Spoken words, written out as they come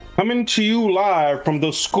coming to you live from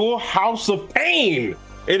the Schoolhouse of Pain.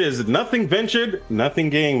 It is Nothing Ventured,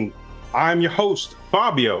 Nothing Gained. I'm your host,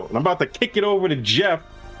 Fabio, and I'm about to kick it over to Jeff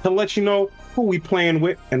to let you know who we playing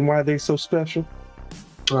with and why they're so special.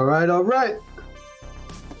 All right.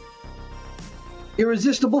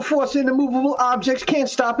 Irresistible force and immovable objects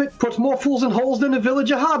can't stop it. Puts more fools in holes than a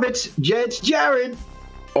village of hobbits. It's Jared.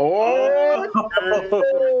 Oh!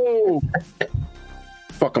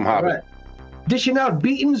 Fuck 'em, Hobbit. Right. Dishing out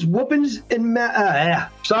beatings, whoopings, and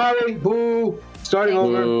sorry, boo. Starting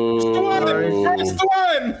over. First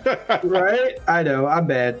one! Right? I know, I'm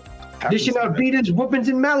bad. Dishing out beatings, whoopings,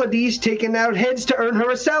 and melodies, taking out heads to earn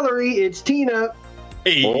her a salary. It's Tina.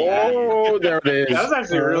 Hey. Oh, there it is. That was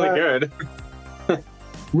actually really good.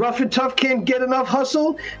 Rough and tough, can't get enough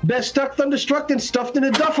hustle. Best stuck, thunderstruck, and stuffed in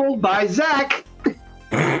a duffel by Zach.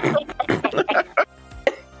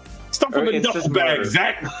 Stuff in the duffel bag,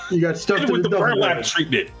 Zach. You got stuffed in with the the duffel burlap bag.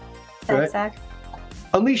 treatment. Right. Zach.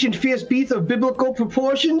 Unleashing fierce beast of biblical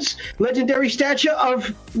proportions, legendary stature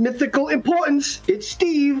of mythical importance. It's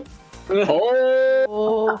Steve.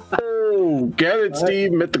 Oh, get it,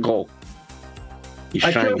 Steve. Mythical. He's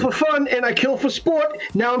I shiny. kill for fun and I kill for sport.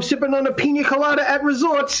 Now I'm sipping on a pina colada at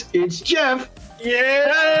resorts. It's Jeff.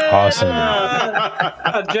 Yeah! Awesome.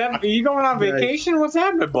 Jeff, are you going on vacation? What's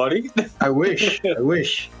happening, buddy? I wish.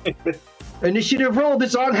 Initiative roll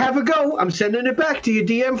that's on. Have a go. I'm sending it back to you,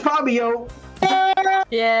 DM Fabio.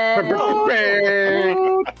 Yeah.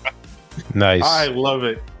 Nice. I love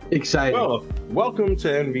it. Excited. Well, welcome to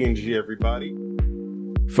NVNG, everybody.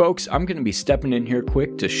 Folks, I'm going to be stepping in here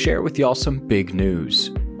quick to share with y'all some big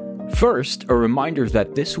news. First, a reminder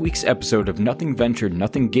that this week's episode of Nothing Ventured,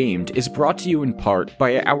 Nothing Gamed is brought to you in part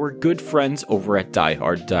by our good friends over at Die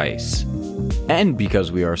Hard Dice. And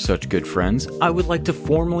because we are such good friends, I would like to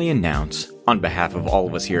formally announce, on behalf of all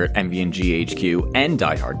of us here at MVNG HQ and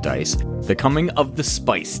Die Hard Dice, the coming of the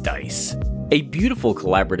Spice Dice. A beautiful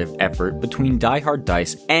collaborative effort between Die Hard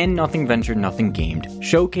Dice and Nothing Ventured, Nothing Gamed,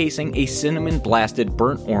 showcasing a cinnamon-blasted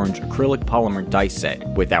burnt orange acrylic polymer dice set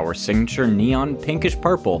with our signature neon pinkish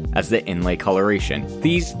purple as the inlay coloration.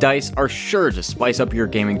 These dice are sure to spice up your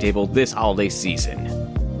gaming table this holiday season.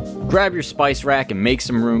 Grab your spice rack and make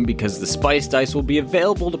some room because the Spice Dice will be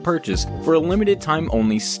available to purchase for a limited time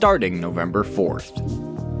only starting November 4th.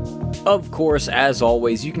 Of course, as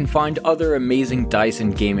always, you can find other amazing dice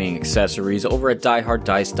and gaming accessories over at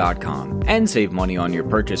dieharddice.com and save money on your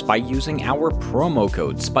purchase by using our promo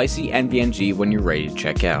code SPICYNVNG when you're ready to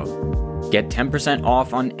check out. Get 10%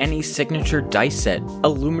 off on any signature dice set,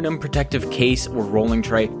 aluminum protective case or rolling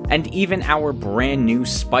tray, and even our brand new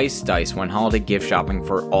Spice Dice when holiday gift shopping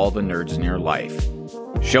for all the nerds in your life.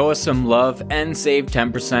 Show us some love and save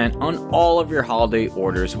 10% on all of your holiday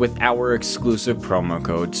orders with our exclusive promo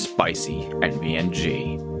code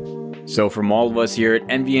SPICYNVNG. So from all of us here at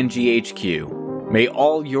NVNG HQ, may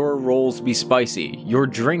all your rolls be spicy, your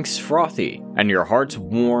drinks frothy, and your hearts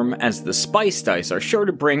warm as the Spice Dice are sure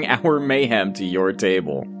to bring our mayhem to your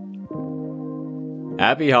table.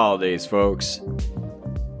 Happy holidays, folks.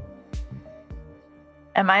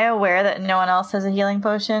 Am I aware that no one else has a healing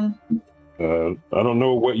potion? I don't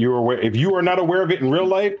know what you're aware. If you are not aware of it in real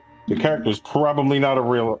life, the character's probably not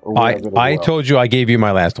aware of it as I well. told you I gave you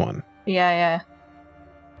my last one. Yeah.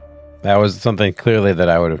 That was something clearly that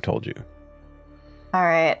I would have told you. All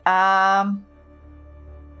right.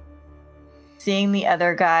 Seeing the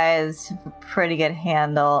other guys have a pretty good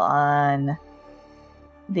handle on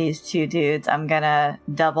these two dudes, I'm gonna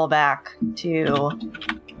double back to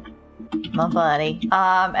my buddy.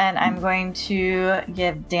 And I'm going to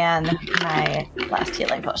give Dan my last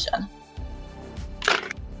healing potion.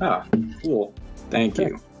 Oh, cool. Thank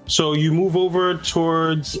you. So you move over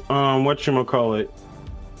towards whatchamacallit,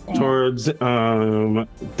 towards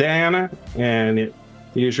Diana, and you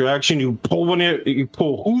use your action. You pull you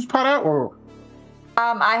pull whose pot out, or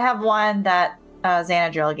I have one that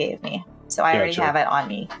Xanadril gave me, so I already Gotcha. have it on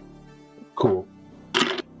me. cool.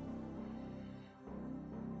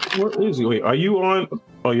 Where is he? Wait, are you on?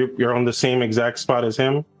 Oh, you're on the same exact spot as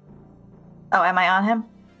him. Oh, am I on him?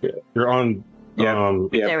 Yeah, you're on. Yeah.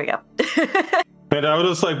 Yeah. There we go. And I was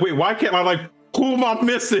just like, wait, why can't I who am I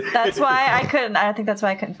missing? That's why I couldn't. I think that's why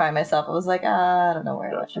I couldn't find myself. I was like, I don't know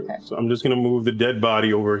where it was. Okay. So I'm just gonna move the dead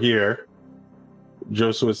body over here,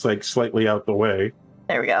 just so it's slightly out the way,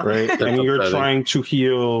 There we go. right? And you're trying to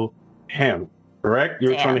heal him, correct?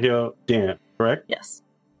 You're Dan. trying to heal Dan, correct? Yes.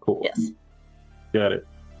 Cool. Yes. Got it.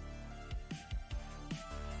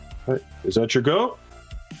 All right. Is that your go?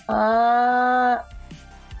 Let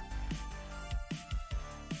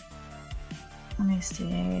me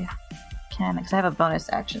see. Because I have a bonus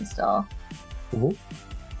action still. Mhm.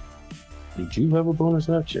 Did you have a bonus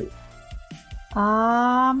action?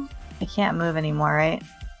 I can't move anymore, right?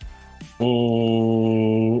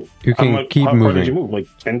 You can keep how far moving. did you move? Like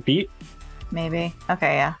 10 feet? Maybe.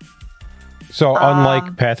 Okay, yeah. So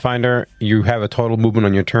unlike Pathfinder, you have a total movement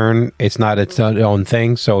on your turn. It's not its own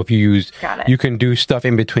thing. So if you use, Got it. you can do stuff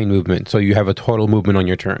in between movement. So you have a total movement on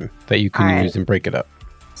your turn that you can Alright. use and break it up.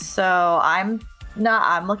 So I'm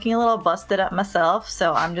looking a little busted up myself,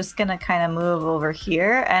 so I'm just gonna kind of move over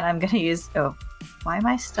here, and I'm gonna use. Oh, why am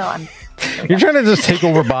I still? You're trying to just take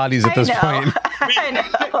over bodies at I this know. point. I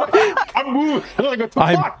know. I'm moving. Like, what the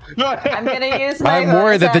fuck? I'm gonna use my. I'm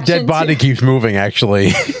worried that the bonus dead action body to- keeps moving.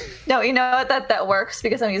 Actually, No, you know what? That works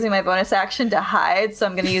because I'm using my bonus action to hide. So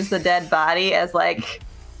I'm gonna use the dead body as like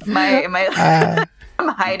my. I'm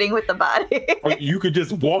hiding with the body. Or you could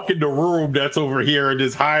just walk in the room that's over here and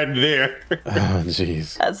just hide there. oh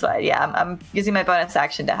jeez. That's fine. Yeah, I'm using my bonus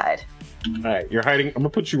action to hide. All right, you're hiding. I'm gonna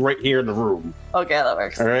put you right here in the room. Okay, that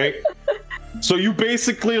works. All right. So you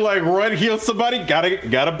basically like run, heal somebody,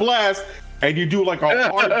 gotta blast, and you do like a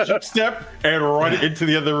hard jump step and run into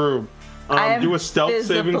the other room. I am Do a stealth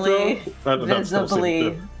saving throw. Not stealth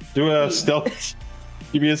saving throw. Do a stealth.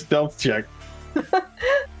 Give me a stealth check.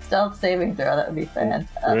 Stealth saving throw. That would be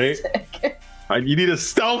fantastic. You need a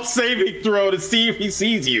stealth saving throw to see if he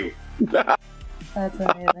sees you. That's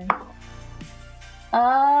amazing.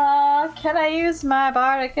 Can I use my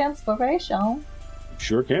bardic inspiration?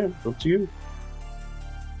 Sure can. Up to you.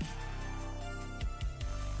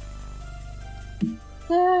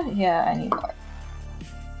 Yeah, I need more.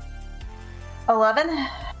 11.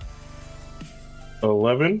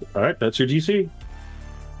 11. All right, that's your DC.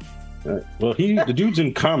 All right. Well, the dude's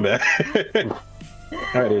in combat.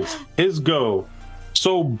 All right, it's his go.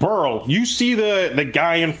 So, Burl, you see the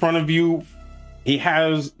guy in front of you. He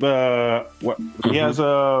has He has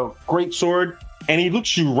a great sword, and he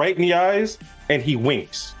looks you right in the eyes, and he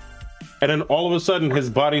winks. And then all of a sudden, his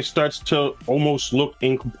body starts to almost look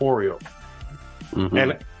incorporeal. Mm-hmm.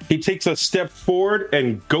 And he takes a step forward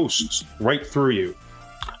and ghosts right through you.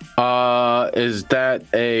 Is that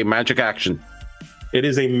a magic action? It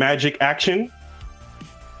is a magic action.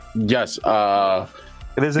 Yes.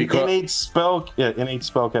 It is an Because- innate spell. Yeah, innate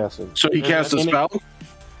spell casting. So he casts a spell?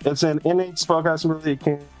 It's an innate spell casting ability. It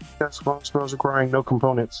can cast spells requiring no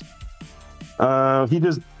components.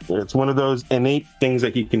 It's one of those innate things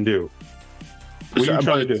that he can do. What are you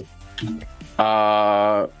trying to do?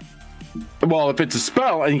 Well, if it's a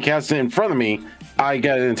spell and he casts it in front of me, I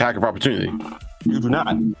get an attack of opportunity. You do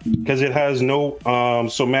not, because it has no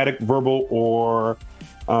somatic, verbal, or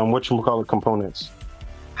whatchamacallit components.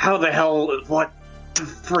 How the hell? What the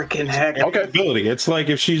freaking heck? Okay. Ability. It's like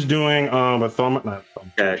if she's doing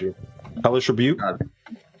Hellish Rebuke,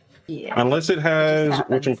 Yeah. unless it has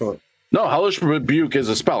happens. whatchamacallit. No, Hellish Rebuke is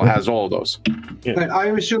a spell. It has all of those. But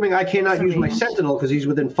I'm assuming I cannot use my sentinel because he's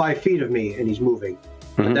within 5 feet of me and he's moving.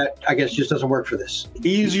 Mhm. But that, I guess, just doesn't work for this.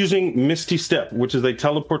 He's using Misty Step, which is a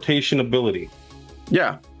teleportation ability.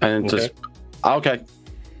 Yeah. And it's just... Okay.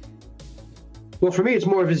 Well, for me, it's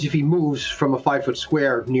more of as if he moves from a 5-foot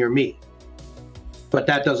square near me. But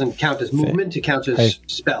that doesn't count as movement; it counts as Hey,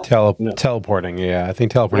 spell. Teleporting. Yeah, I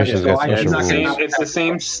think teleportation has Okay, so got I- special I'm not rules. gonna- It's the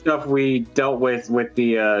same stuff we dealt with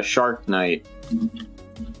the Shark Knight.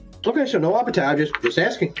 Okay, so no appetite. I'm just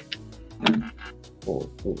asking.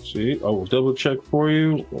 Let's see. I will double check for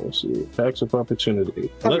you. Let's see. Attacks of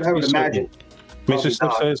opportunity. I would be imagine. certain. Mr. Probably Step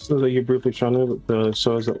not. says so that you briefly trying to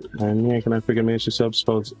so is that man, can I figure Mr. Step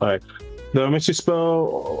spells? All right. The Misty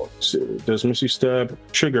spell does Misty Step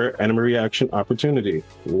trigger enemy reaction opportunity.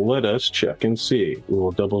 Let us check and see. We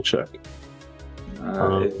will double check.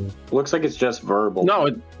 It looks like it's just verbal.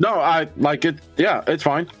 I like it. Yeah, it's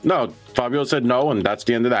fine. No, Fabio said no, and that's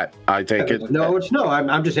the end of that. I take it. No, it's no.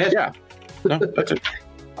 I'm just asking. Yeah. No, that's it.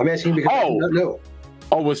 I'm asking because Oh. no.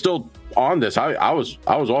 Oh, we're still on this. I was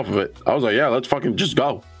off of it. I was like, yeah, let's fucking just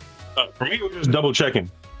go. For me, we're just double checking,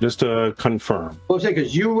 just to confirm. Well, say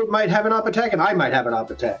because you might have an op attack and I might have an op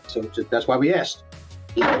attack, so that's why we asked.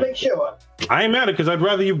 Just to make sure. I ain't mad at it because I'd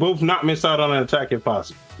rather you both not miss out on an attack if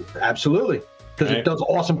possible. Absolutely, because Right. it does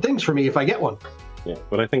awesome things for me if I get one. Yeah,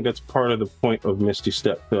 but I think that's part of the point of Misty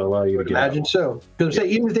Step to allow you to get Imagine so. Because say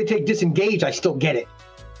even if they take disengage, I still get it.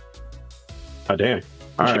 out. Oh, damn.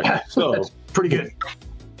 All right. So That's pretty good.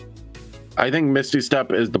 I think Misty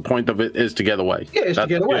Step is the point of it is to get away. Yeah, it's to That's-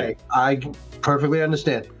 get away. I perfectly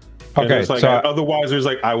understand. and Okay, it's like, so otherwise, there's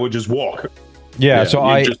like I would just walk. yeah, Yeah,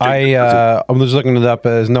 so you just did- I'm just looking it up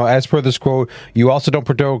as no. As per this quote, you also don't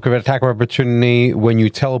provoke an attack of opportunity when you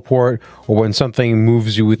teleport or when something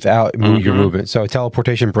moves you without your movement. So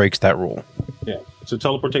teleportation breaks that rule. Yeah, it's a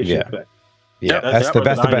teleportation Yeah. effect. Yeah, Yeah, that's the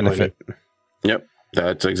benefit. Yep,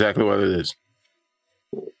 that's exactly what it is.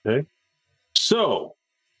 Okay. So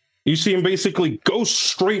you see him basically go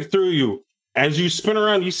straight through you. As you spin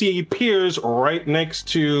around, you see he appears right next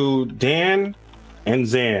to Dan and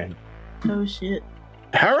Zan. Oh shit.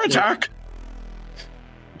 Hair attack.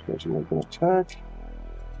 Let's make an attack.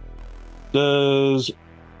 Does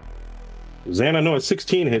Zan? I know a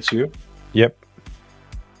 16 hits you. Yep.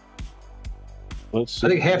 Let's see. I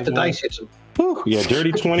think half the dice hits him. Whew. Yeah,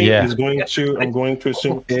 dirty 20 Yeah. is going to. I'm going to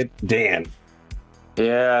assume hit Dan.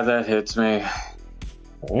 Yeah, that hits me.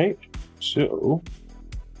 All right. So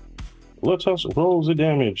let us roll the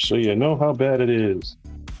damage so you know how bad it is.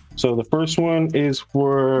 So the first one is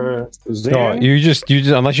for Zan. No, you just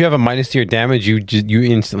unless you have a minus to your damage, you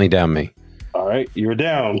instantly down me All right, you're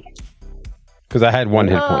down. because I had 1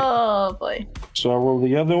 hit point. Oh boy. So I roll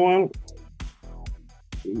the other one.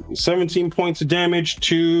 17 points of damage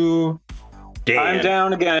to Dan. I'm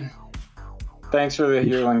down again. Thanks for the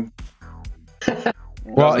healing.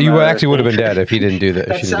 Well, Doesn't you matter. actually would have been dead if he didn't do that. If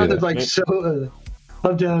That she didn't do sounded that. like so.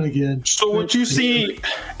 I'm down again. So what you see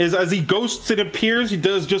is as he ghosts and appears, he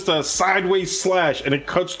does just a sideways slash, and it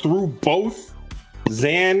cuts through both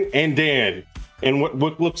Zan and Dan in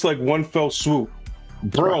what looks like one fell swoop.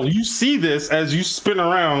 Bro, you see this as you spin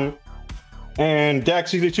around, and Dax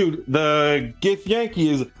sees it too. The Gith Yankee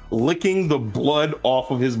is licking the blood off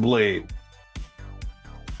of his blade,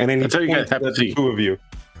 and then That's how he you points get at Hep the C. two of you.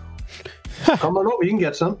 Come on over, you can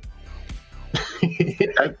get some.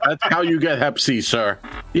 That's how you get Hep C, sir.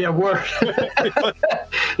 Yeah, word.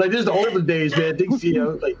 Like this is the olden days, man. Things,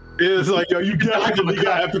 like It's like, yo, you definitely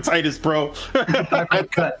got hepatitis, bro. I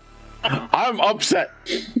cut. I'm upset.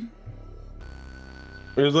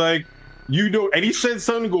 It's like, you know, and he said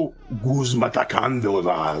something, go,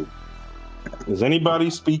 Guzmatacando. Does anybody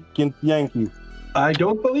speak in Yankee? I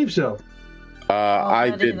don't believe so. I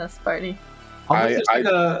Not in did. this party. Unless it's I-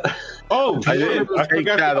 like Oh, I didn't I take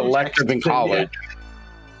forgot that that elective in college.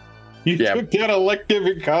 You Yeah. took that elective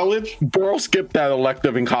in college? Burl skipped that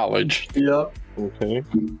elective in college. Yep. Okay.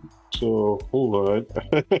 So, hold on.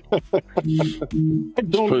 Just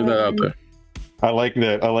putting that out there. I like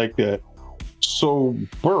that. I like that. So,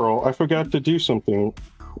 Burl, I forgot to do something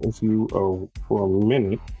with you for a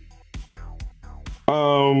minute.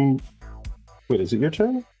 Wait, is it your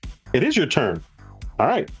turn? It is your turn. All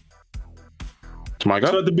right. To my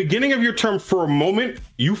So go. at the beginning of your turn, for a moment,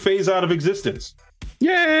 you phase out of existence.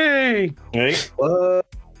 Yay! Right? What?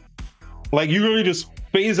 Like you really just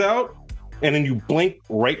phase out, and then you blink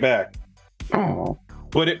right back. Oh,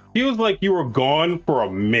 But it feels like you were gone for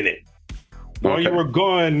a minute. While Okay. you were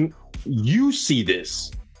gone, you see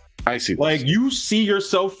this. I see. Like you see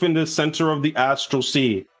yourself in the center of the astral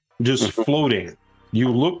sea, just floating. You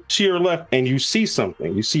look to your left and you see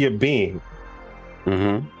something. You see a being,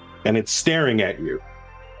 Mm-hmm. and it's staring at you.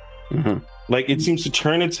 Mm-hmm. Like it seems to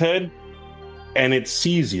turn its head, and it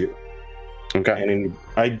sees you. Okay. And then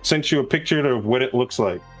I sent you a picture of what it looks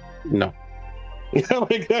like. No.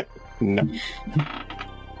 Like that? No.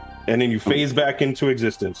 And then you phase back into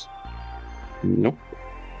existence. Nope.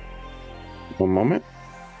 One moment.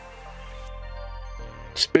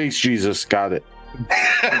 Space Jesus, got it.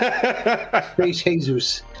 Space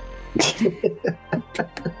Jesus.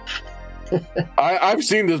 I've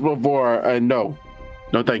seen this before, and no,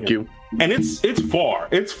 thank you. And it's far.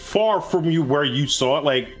 It's far from you where you saw it.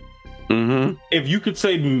 Like Mm-hmm. if you could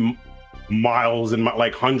say miles and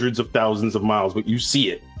like hundreds of thousands of miles, but you see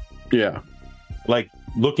it Yeah. like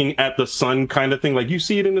looking at the sun kind of thing. Like you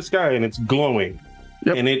see it in the sky and it's glowing.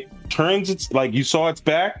 Yep. And it turns its like you saw its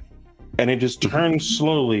back and it just turns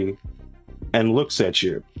slowly and looks at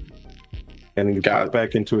you. And then you Got pop it.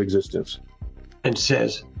 back into existence. And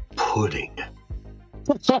says, pudding.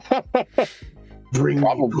 Bring me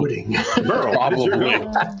Probably. pudding. Burl, it is your Probably.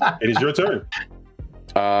 go. It is your turn.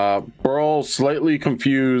 Burl, slightly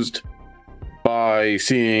confused by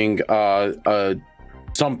seeing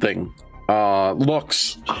something,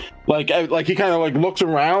 looks like he kind of like looks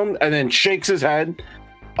around and then shakes his head,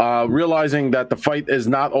 realizing that the fight is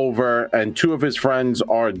not over and two of his friends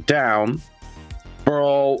are down.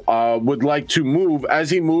 Burl would like to move. As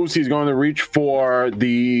he moves, he's going to reach for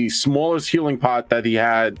the smallest healing pot that he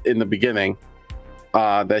had in the beginning,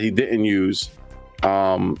 that he didn't use.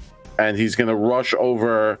 And he's going to rush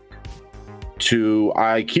over to...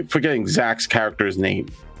 I keep forgetting Zach's character's name.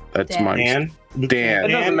 That's Dan. my... Dan. Dan. It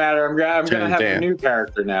doesn't matter. I'm gonna Lieutenant have Dan. a new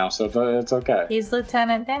character now, so it's okay. He's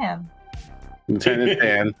Lieutenant Dan. Lieutenant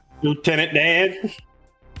Dan. Lieutenant Dan.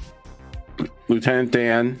 Lieutenant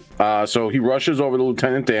Dan. So he rushes over to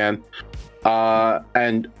Lieutenant Dan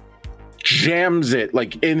and jams it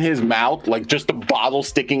like in his mouth, like just the bottle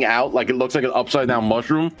sticking out, like it looks like an upside down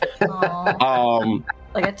mushroom. Aw,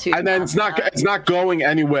 like a tooth. And then it's not going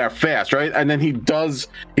anywhere fast, right? And then he does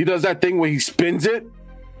that thing where he spins it.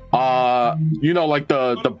 Like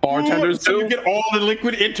the bartenders so do. you get all the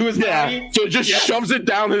liquid into his body. So it just shoves it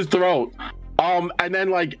down his throat. And then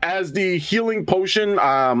like as the healing potion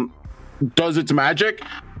does its magic,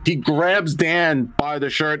 he grabs Dan by the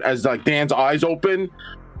shirt as like Dan's eyes open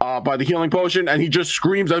by the healing potion, and he just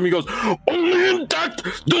screams at him. He goes, "Only in death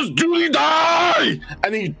does duty die!"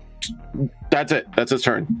 And that's it. That's his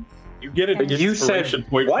turn. You get an You said inspiration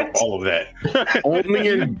point what? for all of that. Only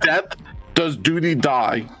in death does duty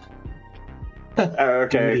die.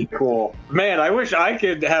 Okay, cool. Man, I wish I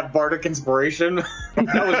could have bardic inspiration.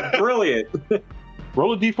 That was brilliant.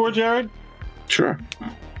 Roll a d4, Jared. Sure.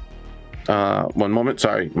 1 moment.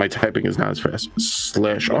 Sorry, my typing is not as fast.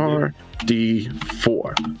 /R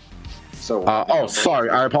D4. So, Sorry.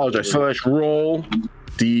 I apologize. /roll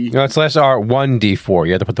D. No, it's /R 1d4.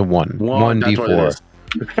 You have to put the 1. 1d4.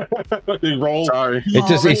 Roll. Sorry.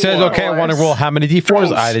 It says, okay, I want to roll how many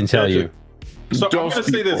d4s? I didn't tell you. So I'm Dose gonna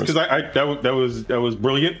say this d4s. because that was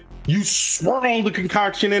brilliant. You swirl the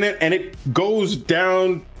concoction in it, and it goes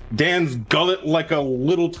down Dan's gullet like a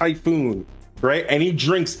little typhoon, right? And he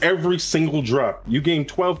drinks every single drop. You gain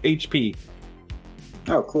 12 HP.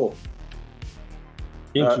 oh, cool.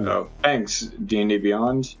 Thanks, D&D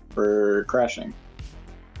Beyond, for crashing.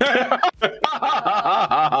 You know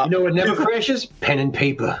what never crashes? Pen and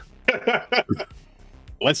paper.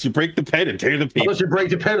 Unless you break the pen and tear the paper. Unless you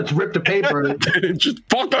break the pen, it's rip the paper. Just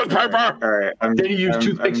fuck that paper. All right. Then you use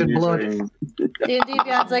toothpicks and blood. D&D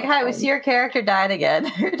Beyond's like, hi, we see your character died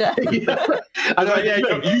again. You're done. I know,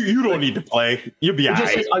 You don't need to play. You'll be It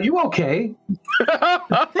just says, alright. are you okay?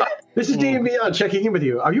 This is D&D Beyond checking in with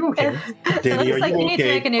you. Are you okay? Danny, It are looks like you you need to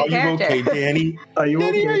okay? make a new Are you character. okay, Danny? Are you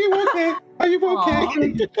Danny, are okay? you okay? Are you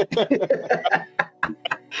okay?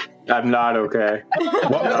 I'm not okay.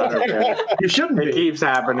 Not okay. You shouldn't It be. keeps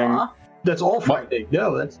happening. Aw. That's all frightening.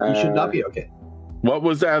 No, you should not be okay. What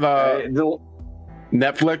was that? The-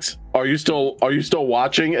 Netflix? Are you still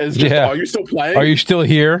watching? Yeah. Are you still playing? Are you still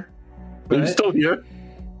here? Are you still here?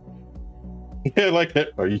 Yeah, like that.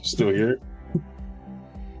 Are you still here?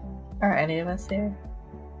 Are any of us here?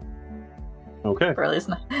 Okay. Burley's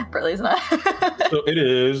not. Burley's not. So it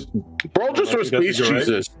is. Bro, just I for think that's space good, right?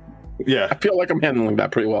 Jesus. Yeah. I feel like I'm handling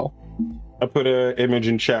that pretty well. I put an image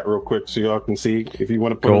in chat real quick so y'all can see. If you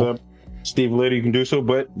want to put Cool. it up, Steve later, you can do so.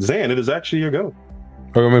 But Zan, it is actually your go.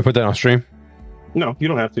 Or want me to put that on stream? No, you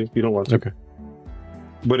don't have to. You don't want to. Okay.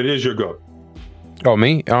 But it is your go. Oh,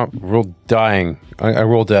 me? Oh, roll dying. I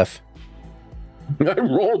roll death. I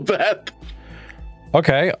rolled that.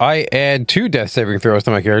 Okay, I add 2 death saving throws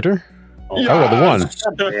to my character. Oh, I rolled a 1.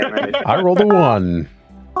 Damn it. I rolled a 1.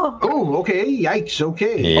 Oh, okay. Yikes.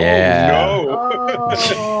 Okay. Yeah. Oh, no.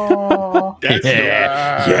 Oh. That's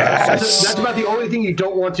Yeah. That's about the only thing you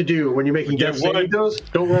don't want to do when you're making Get death saving throws.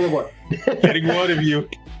 Don't roll a one. getting one of you.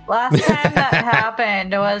 Last time that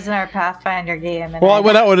happened was in our Pathfinder game. And Well, I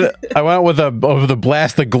went out with a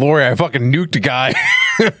blast of glory. I fucking nuked a guy.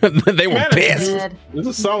 They were Managed, pissed. dude. did. It's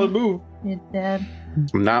a solid move. You did.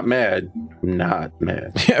 I'm not mad. Not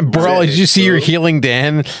mad. Yeah, bro, did you see your healing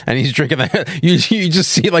Dan? And he's drinking that. You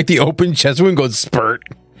just see like the open chest wound go spurt,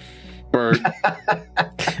 Bird.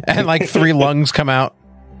 and like 3 lungs come out.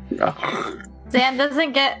 Zan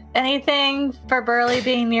doesn't get anything for Burley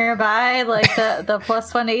being nearby. Like the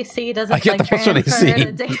 +1 AC doesn't I get like the +1 AC.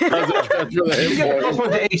 transfer to You get plus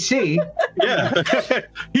one to AC. Yeah.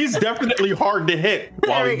 He's definitely hard to hit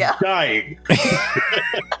while we he's go. dying.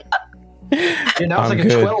 And now it's I'm like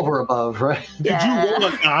good. a 12 or above, right? Did you roll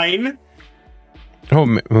a 9? Oh,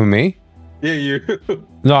 who, me? Yeah, you.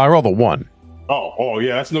 No, I rolled a 1. Oh,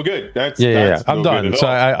 yeah, that's no good. That's Yeah. I'm no done. good at So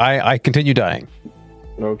all. I continue dying.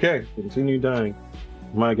 Okay, continue dying.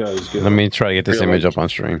 My guy's good. Let me try to get this Really? image up on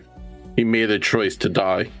stream. He made a choice to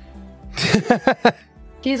die.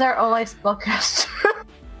 He's our only spellcaster.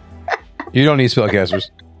 You don't need spellcasters.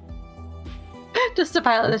 Just to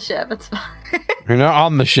pilot the ship. It's fine. You're not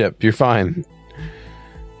on the ship. You're fine.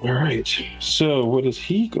 All right. So what is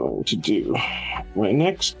he going to do? My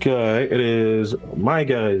next guy, it is my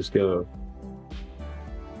guy's go.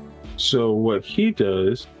 So what he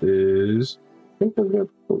does is, I think I'm gonna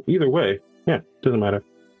go either way. Yeah, doesn't matter.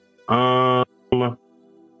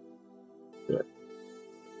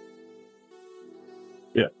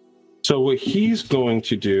 Yeah. So what he's going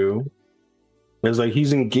to do is like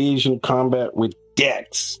he's engaged in combat with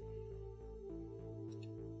Dex.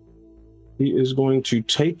 He is going to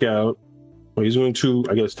take out, or he's going to,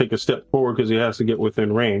 I guess, take a step forward because he has to get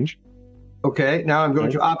within range. Okay, now I'm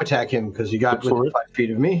going to op attack him because he got Look for within 5 feet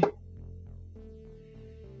of me.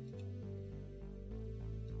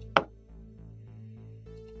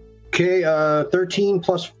 Okay, 13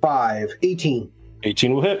 plus 5, 18.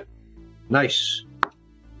 18 will hit. Nice.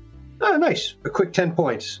 Ah, nice. A quick 10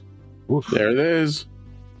 points. There it is.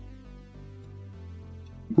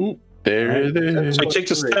 Oop, there it is. So he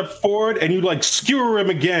takes a step forward and you like skewer him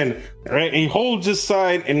again. Right? And he holds his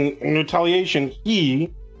side and in retaliation,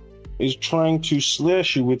 he is trying to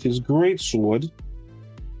slash you with his greatsword.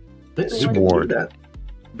 Sword.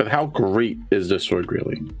 But how great is this sword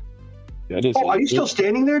really? That is. Oh, are you still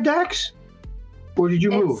standing there, Dax? Or did you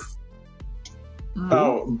move?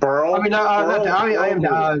 Oh, Burl. I mean, I am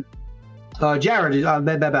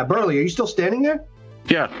Jared. Burley, are you still standing there?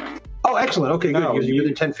 Yeah. Oh, excellent. Okay, good. No, Because you're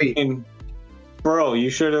within 10 feet. And Burl, you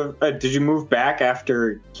should have. Did you move back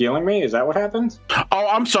after healing me? Is that what happened? Oh,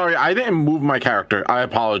 I'm sorry. I didn't move my character. I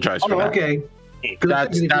apologize for Oh, that. okay.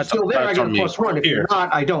 That's- if you're that's- still there, I that's got on a me. plus 1. If you're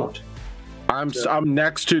not, I don't. I'm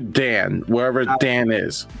next to Dan, wherever Dan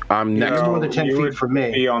is. I'm Next next. more than 10 you feet would from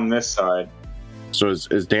me. Be on this side. So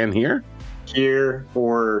is Dan here? Here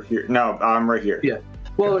or here? No, I'm right here. Yeah.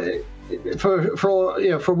 Well,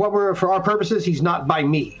 for our purposes, he's not by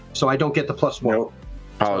me, so I don't get the plus 1. Nope.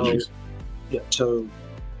 Apologies. Yeah. So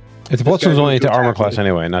It's plus guy one's only moved to to armor attack class me.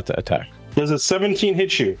 anyway, not to attack. Does a 17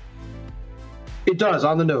 hit you? it does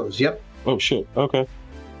on the nose. Yep. Oh shit. Okay.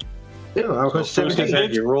 Yeah. I was So first 17.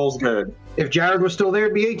 hit. Your roll's good. If Jared was still there,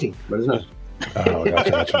 it'd be 18. But it's not. Oh,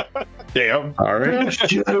 gotcha. Damn. All right. Jared.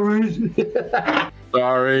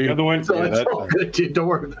 Sorry. The other one. So Yeah, it's that, all good, dude. Don't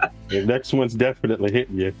worry about it. the next one's definitely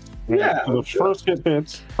hitting you. Yeah, So the sure. first hit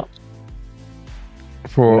hits.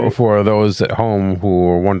 For those at home who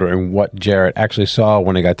are wondering what Jarrett actually saw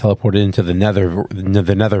when he got teleported into the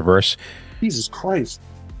Netherverse, Jesus Christ.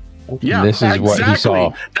 Yeah, This is what he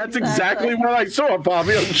saw. That's exactly what I saw,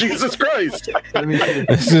 Fabio. Jesus Christ. Let me see.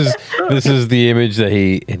 this is the image that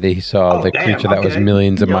he saw, Oh, the damn, creature that was okay.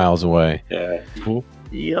 millions of Yep. miles away. Yeah.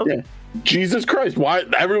 Yep. Yeah. Jesus Christ. Why?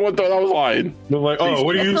 Everyone thought I was lying. They're like, oh,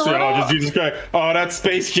 what do you It's a say? Oh, little- just Jesus Christ. Oh, that's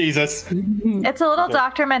Space Jesus. It's a little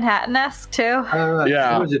Dr. Manhattan-esque, too.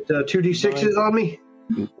 Yeah. What was it? 2d6s on me?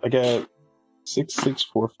 I got 6, 6,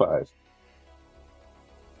 4, 5.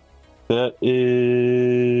 That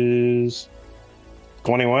is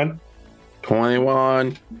 21.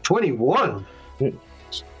 21, 21.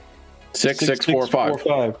 6, 6, 4, 5.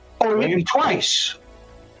 5. Oh, it hit me twice.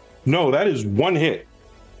 No, that is one hit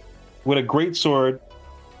with a great sword,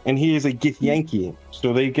 and he is a Githyanki.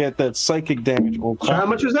 So they get that psychic damage. So how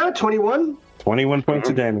much was that? 21? 21 points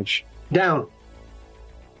of damage. Down.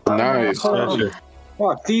 Nice. Gotcha.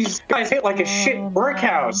 Fuck, these guys hit like a shit brick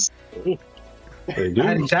house. They I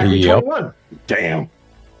had do. exactly Yep. 21. Damn.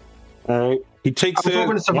 All right. He I takes was it.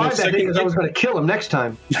 hoping to survive that because I was going to kill him next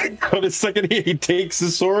time. On the second hit, he takes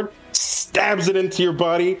his sword, stabs it into your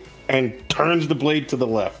body, and turns the blade to the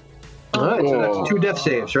left. All right, so that's 2 death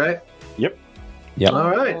saves, right? Yep. Yep. All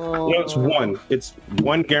right. No, it's one. It's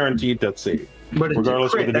one guaranteed death save. But it's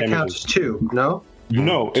Regardless a of crit. the That damage. counts as 2, no?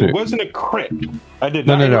 No, Two. it wasn't a crit. I did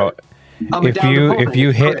No, not. no. I'm a If downed you opponent, hit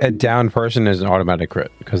it's a crit. down person, is an automatic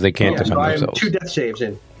crit because they can't Yeah, so defend I have themselves. 2 death saves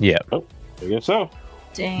in. Yeah, I guess so.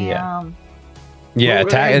 Damn. yeah. Well,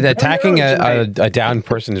 then- Attacking then a down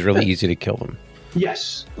person is really easy to kill them.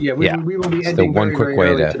 Yes. Yeah, Yeah. we will be It's the ending one very, quick very way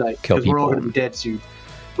early to tonight kill because we're all people. going to be dead soon.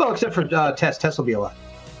 Well, except for Tess. Tess will be alive.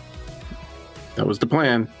 That was the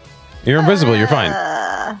plan. You're invisible. You're fine.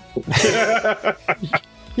 Uh,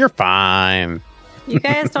 You're fine. you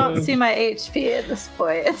guys don't see my HP at this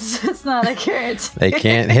point. It's not a guarantee. They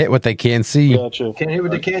can't hit what they can't see. Gotcha. Can't hit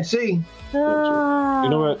what they can't see. You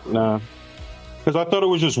know what? Nah. Because I thought it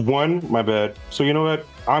was just one. My bad. So you know what?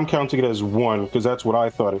 I'm counting it as one because that's what I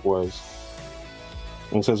thought it was.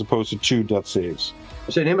 And as opposed to 2 death saves.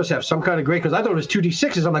 I said they must have some kind of great because I thought it was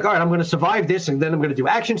 2d6s. I'm like, all right, I'm going to survive this, and then I'm going to do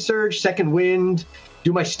action surge, second wind,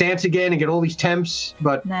 do my stance again, and get all these temps.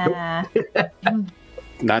 But nope, Nah.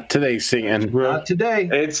 Not today, singing. not today.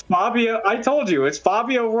 It's Fabio. I told you, it's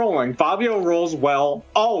Fabio rolling. Fabio rolls well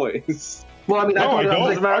always. Well, I mean, No, I I don't.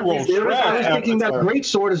 was, I roll I was trash thinking that half the time. great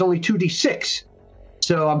sword is only 2d6.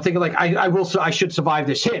 So I'm thinking like I should survive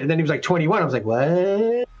this hit, and then he was like 21. I was like, what?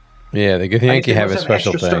 Yeah, the I guess Githyanki they have must a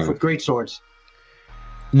special extra stuff thing. with great swords.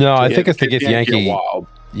 No, I Yeah, think it's the Githyanki are Githyanki. wild.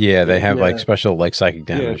 Yeah, they have like Yeah. special like psychic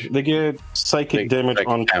Yeah, damage. they get psychic damage Psychic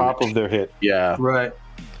on top damage. of their hit. Yeah, Right.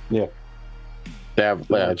 they have.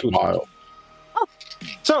 It's wild.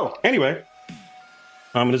 So, anyway,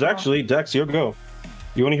 it is actually, Dex, your go.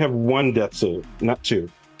 You only have 1 death save, not 2.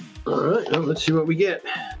 All right. Well, let's see what we get.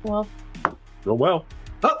 Well, Real well.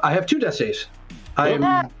 Oh, I have 2 death saves.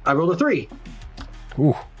 I rolled a 3.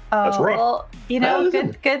 Ooh. That's Oh, rough. well,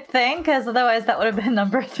 good thing, because otherwise that would have been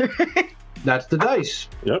number 3. That's the dice.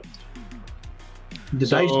 Yep. The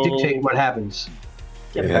dice dictate what happens.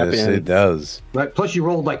 Yes, it does. Right. Plus, you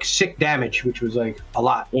rolled like sick damage, which was like a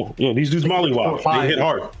lot. Yeah, these dudes mollywop. 4, They hit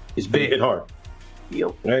hard. It's They big. hit hard.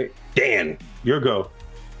 Yep. Right? Dan, your go.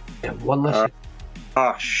 And one less.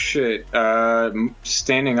 Oh shit.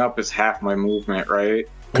 Standing up is half my movement, right?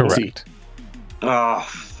 Correct. Oh,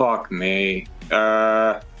 fuck me.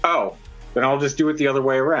 Oh, then I'll just do it the other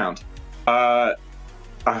way around.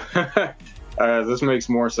 This makes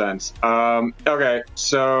more sense. Okay,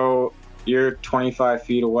 so you're 25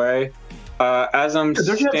 feet away. As I'm Don't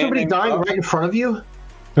you have somebody standing dying up- right in front of you?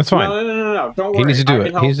 That's fine. No. Don't worry. He needs to do I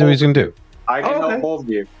it. can He knows help what he's going to both of do. you. I can Oh, okay. help both of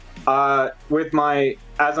you.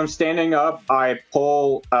 As I'm standing up, I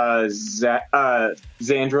pull Xandril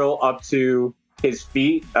up to his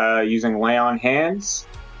feet using lay on hands.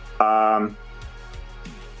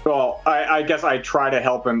 Well, I guess I try to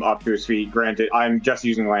help him up to his feet. Granted, I'm just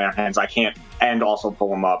using lay on hands. I can't and also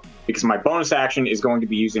pull him up because my bonus action is going to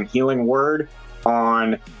be using Healing Word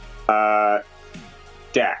on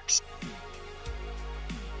Dax.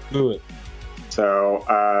 Do it. So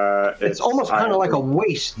It's almost kind of like a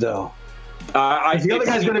waste, though. The other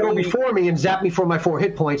guy's going to go before me and zap me for my 4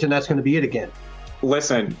 hit points, and that's going to be it again.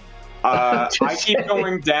 Listen, I keep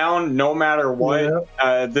going down no matter what.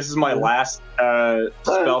 Yeah. This is my last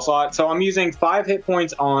spell slot, so I'm using 5 hit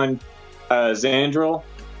points on Xandril,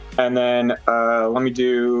 and then let me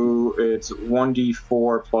do it's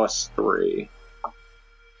 1d4 plus 3.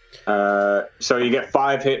 So you get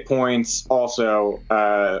 5 hit points, also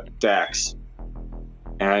Dax,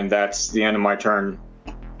 and that's the end of my turn.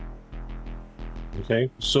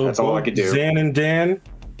 Okay. So That's all I both could do. Zan and Awesome.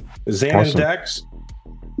 and Dex,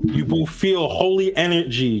 you both feel holy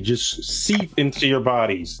energy just seep into your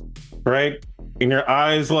bodies, right? And your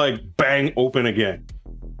eyes like bang open again.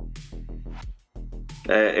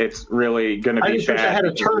 It's really going to be I just wish I had a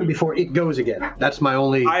bad. turn before it goes again. That's my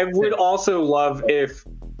only. I would also love if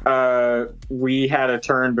we had a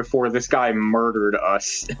turn before this guy murdered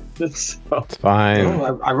us. So, It's fine.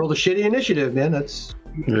 Oh, I rolled a shitty initiative, man. That's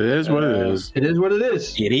It is what it is. it is what it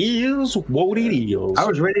is. It is what it is. I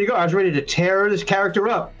was ready to go. I was ready to tear this character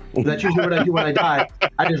up. That's usually what I do when I die.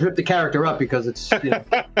 I just rip the character up because it's at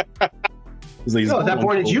that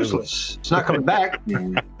point it's useless. It's not coming back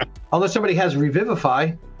unless somebody has Revivify.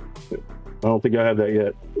 I don't think I have that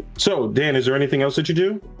yet. So, Dan, is there anything else that you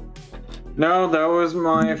do? no, that was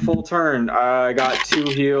my full turn. I got 2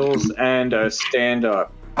 heals and a stand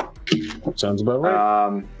up. Sounds about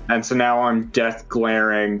right. And so now I'm death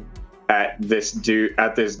glaring at this dude,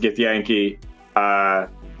 at this Githyanki,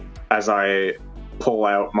 as I pull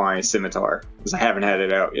out my scimitar because I haven't had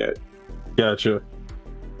it out yet. Gotcha.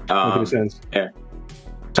 Making sense. yeah.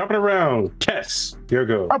 Top of the round, Tess, your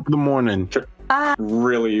go. Up in the morning.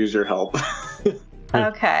 Really use your help.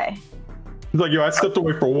 Okay. He's like, yo, I stepped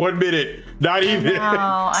away for 1 minute, not even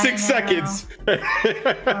know, 6 I know. seconds.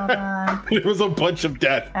 Hold on. It was a bunch of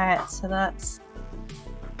death. Alright, so that's...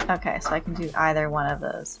 Okay, so I can do either one of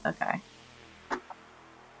those. Okay.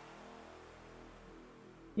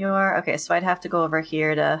 Okay, so I'd have to go over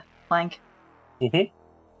here to flank.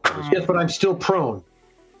 Mm-hmm. Yes, but I'm still prone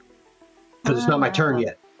because it's not my turn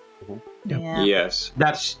yet. Yeah. Yes.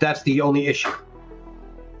 That's the only issue.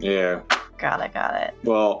 Yeah. Got it.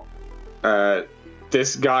 Well,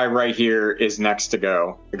 this guy right here is next to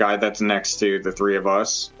go. The guy that's next to the 3 of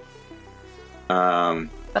us. But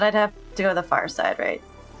I'd have to go to the far side, right?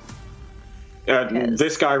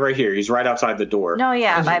 This guy right here, he's right outside the door. No,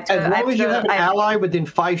 yeah. As, I have to, as I have long as to you go- have an I- ally within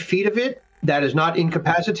 5 feet of it that is not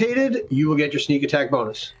incapacitated, you will get your sneak attack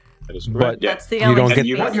bonus. That is But correct. That's the You only don't space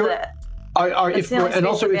get- that- If, the only and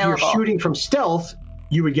also, space if you're available. shooting from stealth,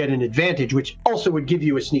 you would get an advantage, which also would give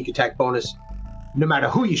you a sneak attack bonus, no matter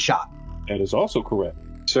who you shot. That is also correct.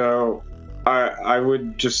 So, I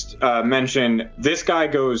would just mention this guy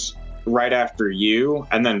goes right after you,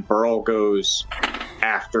 and then Burl goes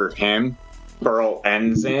after him. Burl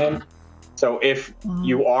and Zan. So if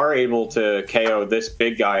you are able to KO this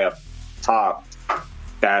big guy up top,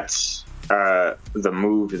 that's the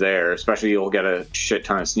move there. Especially you'll get a shit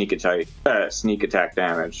ton of sneak attack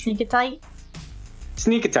damage. Sneak it tight.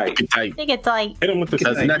 Sneak attack. Tight. Sneak it tight. Hit him with the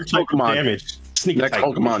That's sneak next type Pokemon. damage. Sneak Next attack.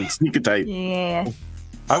 Pokemon, sneak it tight. Yeah.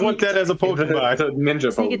 I want that as a It's a Pokemon.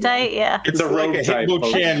 ninja Sneak it Pokemon. tight, yeah. It's a like rogue a type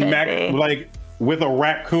Hitmonchan Pokemon. Mac, like with a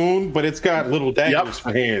raccoon, but it's got little daggers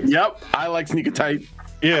for hands. Yep, I like sneak it tight.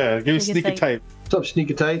 Yeah, give me Sneak sneak attack. type. What's up, sneak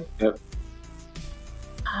attack? Yep.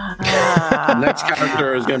 The next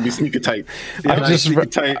character is going to be Sneaker Tight.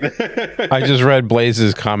 I just read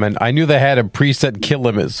Blaze's comment. I knew they had a preset kill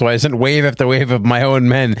limit, so I sent wave after wave of my own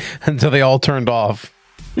men until they all turned off.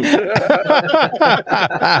 All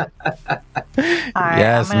right,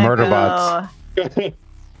 yes, murder bots.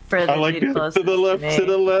 I like it. To the left, to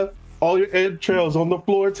the left. All your entrails on the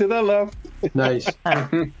floor to the left. Nice.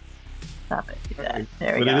 Stop it. Do that.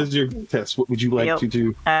 There we But go. it is your test. What would you like to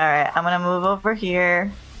do? All right, I'm gonna move over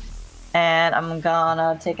here, and I'm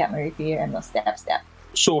gonna take out my rapier and we'll stab.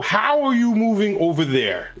 So how are you moving over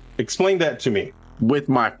there? Explain that to me. With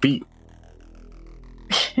my feet.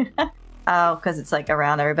 Oh, because it's like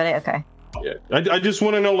around everybody. Okay. Yeah. I just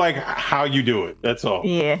want to know like how you do it. That's all.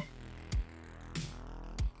 Yeah.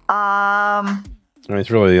 I mean,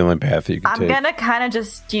 it's really the only path that you can I'm take. gonna kind of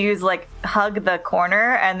just use like hug the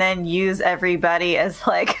corner and then use everybody as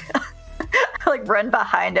like like run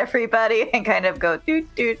behind everybody and kind of go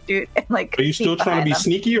doot doot doot and like. Are you still trying to be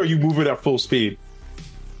sneaky, or are you moving at full speed?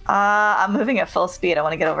 I'm moving at full speed. I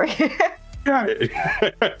want to get over here. Got it.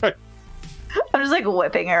 I'm just like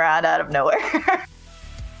whipping around out of nowhere.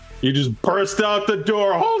 You just burst out the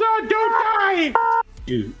door. Hold on, don't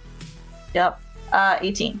die. Yep.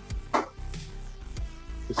 18.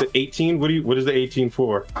 Is it 18? What is the 18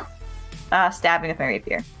 for? Stabbing with my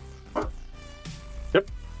rapier. Yep.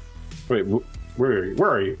 Wait, where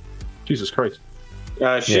are you? Jesus Christ.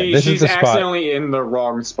 this She's is the spot. accidentally in the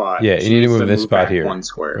wrong spot. Yeah, you need to She needs move this spot back here. One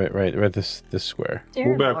square. Right. This square. Dear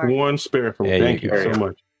Move back Lord. one spare from. Yeah, Thank you you go. so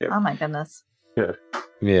much. Oh my goodness. Yeah.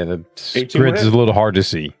 Yeah, the 18 grids is a little hard to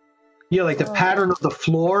see. Yeah, like the pattern of the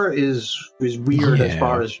floor is weird as Yeah.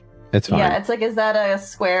 far as It's fine. Yeah, it's like, is that a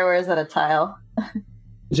square or is that a tile?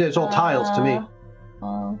 it's all tiles to me.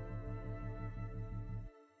 Well,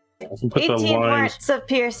 I can put the 18 lines. points of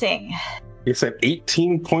piercing. You said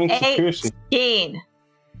 18 points of piercing. 18.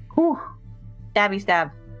 Whew.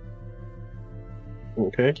 Stab.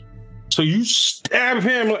 Okay. So you stab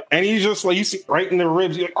him, and he's just like, you see right in the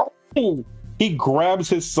ribs. You're like, oh. He grabs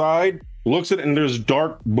his side, looks at it, and there's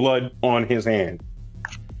dark blood on his hand.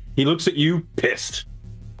 He looks at you, pissed.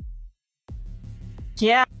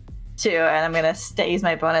 Yeah, too. And I'm gonna use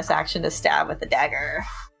my bonus action to stab with the dagger.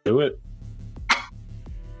 Do it.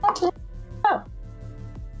 Oh.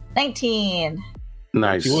 19.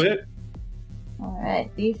 Nice. You hit. All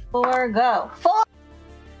right, D4, go. 4.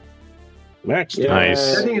 Max.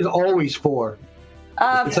 Nice. That thing is always 4.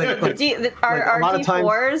 It's like- Our a lot of times-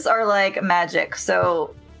 D4s are like magic,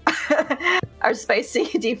 so our spicy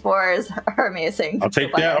D4s are amazing. I'll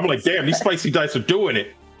take that. I'm like, damn, these spicy dice are doing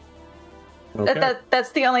it. Okay.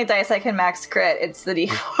 That's the only dice I can max crit. It's the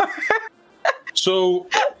D4. So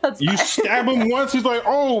That's you fine. stab him once, he's like,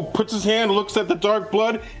 oh, puts his hand, looks at the dark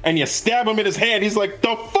blood, and you stab him in his hand. He's like,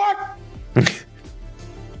 the fuck?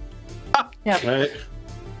 Yep. Right?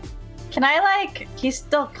 Can I like? He's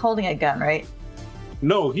still holding a gun, right?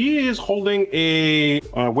 No, he is holding a,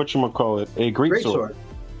 whatchamacallit, a great sword.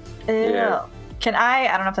 Ew. Yeah. Can I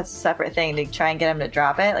don't know if that's a separate thing to try and get him to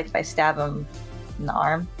drop it. Like if I stab him in the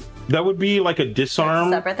arm. That would be like a That's disarm.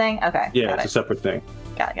 a separate thing. Okay. Yeah, Got it's a it. separate thing.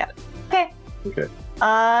 Got it. Okay. Okay.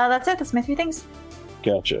 That's it. That's my 3 things.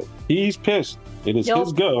 Gotcha. He's pissed. It is Yup.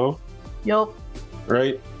 his go, Yup.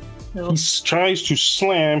 right? He tries to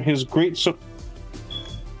slam his great sword.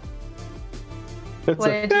 That's What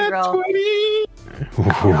a did you roll? 20.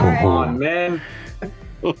 Come on, man.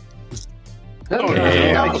 Nice.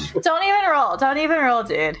 Don't even roll. Don't even roll,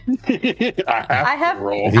 dude. I have to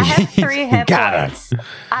roll. I have 3 hit Gotta. points.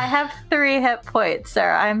 I have 3 hit points,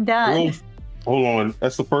 sir. I'm done. Roll. Hold on.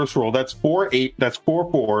 That's the first roll. That's 4 8. That's 4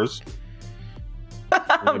 4s. I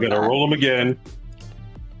gotta roll them again.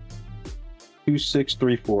 2 6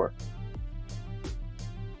 3 4.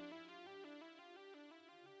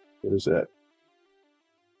 What is that?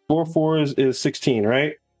 4 4s is 16,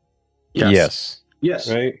 right? Yes.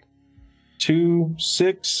 Yes. Right. 2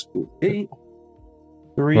 6 8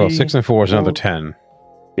 3. Well, 6 and 4 is another 4. 10.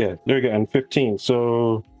 Yeah, there you go. And 15.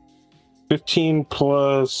 So 15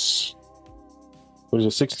 plus, what is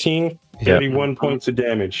it, 16? Yep. 31 points of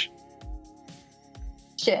damage.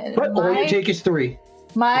 Shit. But all you take is 3.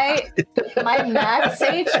 My max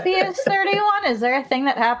HP is 31. Is there a thing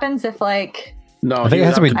that happens if like? No, I think you it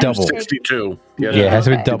has to have be double. 62. Yeah, it has to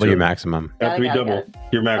be Okay. double your maximum. Have to be Got it, double got it.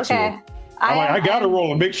 your maximum. Okay. I'm like, I gotta roll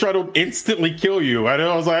and make sure I don't instantly kill you. I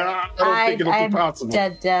was like, I don't think it'll I'm be possible.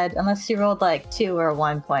 dead. Unless you rolled like 2 or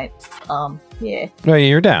 1 points. Yeah. No,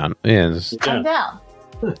 you're down. Yeah, I'm down.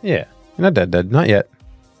 yeah. You're not dead. Not yet.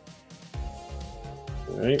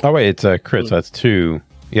 Right. Oh, wait, it's a crit, so that's 2.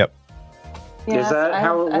 Yep. Is that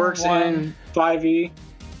how it works in 5e?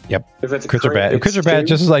 Yep. If it's a Crits are bad. it's Crits are bad, 2.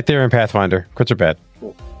 just like they're in Pathfinder. Crits are bad.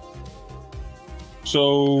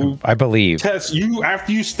 So, I believe. Tess,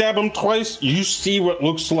 after you stab him twice, you see what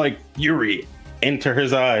looks like fury enter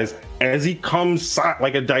his eyes as he comes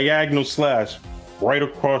like a diagonal slash right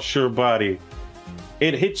across your body.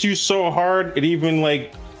 It hits you so hard, it even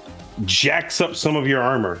like jacks up some of your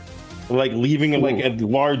armor, like leaving like a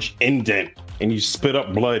large indent, and you spit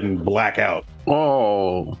up blood and black out.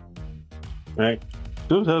 Oh. Right.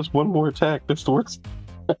 Dude has one more attack. That's the worst.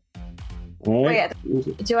 Wait,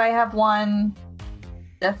 do I have one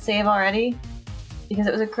death save already? Because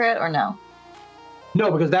it was a crit, or no?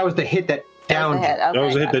 No, because that was the hit that downed you. That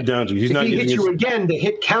was a hit that downed you. He's If not he using hits you his... again, the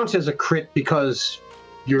hit counts as a crit because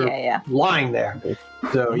you're lying there.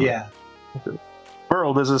 So, yeah.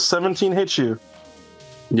 Burl, does a 17 hit you?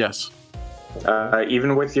 Yes.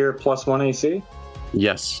 Even with your +1 AC?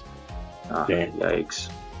 Yes. Yikes.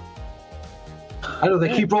 I know they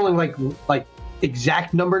keep rolling like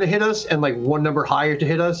exact number to hit us and like one number higher to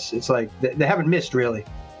hit us. It's like they haven't missed really.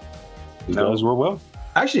 You guys were well.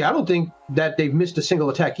 Actually, I don't think that they've missed a single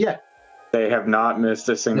attack yet. They have not missed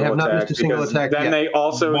a single attack. They have not missed a single because attack then yet. they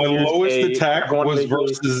also My used lowest a attack was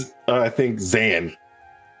advantage. versus, I think, Zan.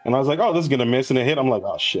 And I was like, oh, this is going to miss. And it hit. I'm like,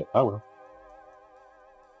 oh, shit, I will.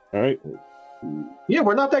 All right. Yeah,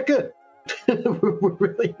 we're not that good. We're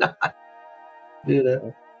really not. You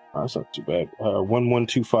know? Oh, that's not too bad.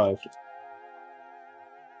 1125.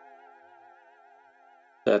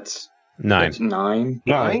 That's 9. That's 9.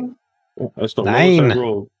 9? That's the 9. lowest I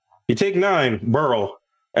rolled. You take 9, Burl.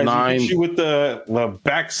 As 9. he hits you with the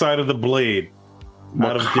backside of the blade.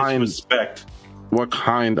 What out of kind? disrespect. What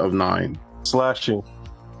kind of 9? Slashing.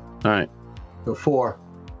 All right. So 4.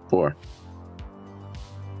 4.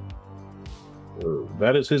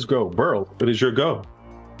 That is his go. Burl, it is your go.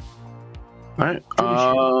 All right.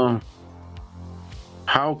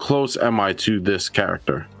 How close am I to this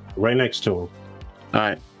character? Right next to him. All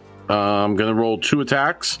right. I'm gonna roll 2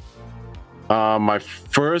 attacks. My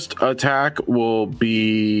first attack will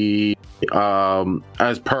be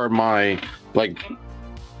as per my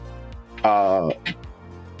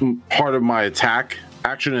part of my attack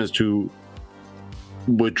action is to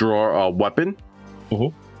withdraw a weapon.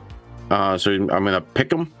 Mhm. So I'm gonna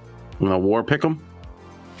pick him. I'm gonna war pick him.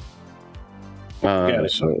 Got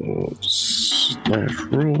it. So slash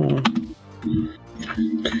roll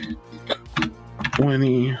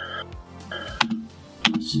 20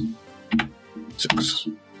 6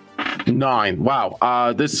 9.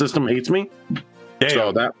 Wow. This system hates me. Damn.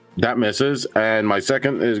 So that misses, and my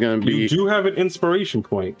second is going to be. You do have an inspiration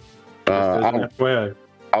point. FYI.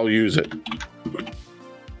 I'll use it.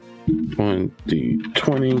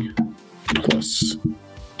 1d20 plus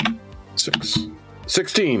 6.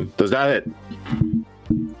 16. Does that hit?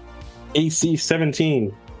 AC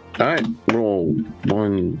 17. All right. Roll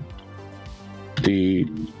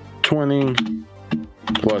 1d20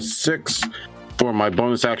 plus 6 for my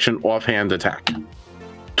bonus action offhand attack.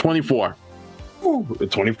 24. Ooh, the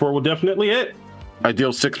 24 will definitely hit. I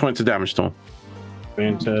deal 6 points of damage to him.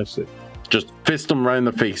 Fantastic. Just fist him right in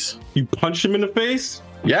the face. You punch him in the face?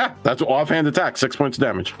 Yeah, that's an offhand attack. 6 points of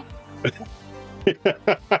damage.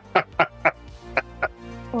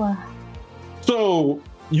 So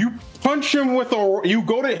you punch him with you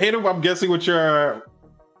go to hit him, I'm guessing with your,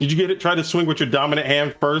 did you try to swing with your dominant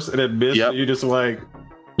hand first and it missed? Yep. You just like.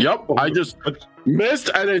 Yep, I just missed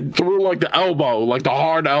and then threw like the elbow, like the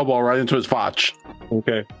hard elbow right into his fotch.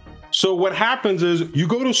 Okay. So what happens is you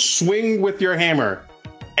go to swing with your hammer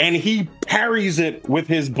and he parries it with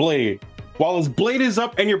his blade. While his blade is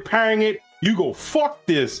up and you're parrying it, you go, fuck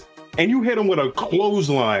this. And you hit him with a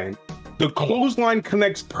clothesline. The clothesline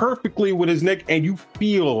connects perfectly with his neck and you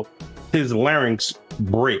feel his larynx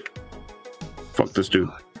break. Fuck this dude.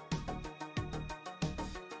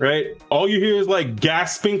 Right? All you hear is like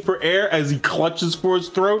gasping for air as he clutches for his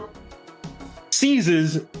throat,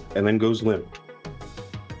 seizes, and then goes limp.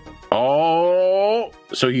 Oh,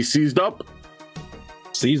 so he seized up?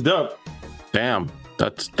 Seized up. Damn,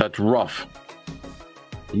 that's rough.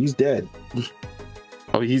 He's dead.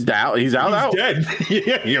 Oh, he's out. He's out. He's dead.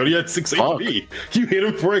 Yeah, he only had 6 Fuck. HP. You hit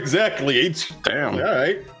him for exactly 8. Damn. All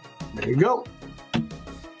right. There you go. All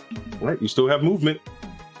right. You still have movement.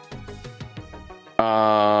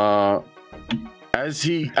 As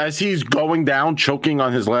he's going down, choking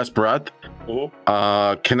on his last breath,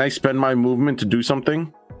 Mhm. can I spend my movement to do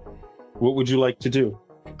something? What would you like to do?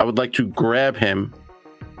 I would like to grab him,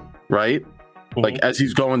 right? Like as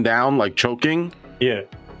he's going down, like choking. Yeah.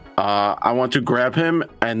 I want to grab him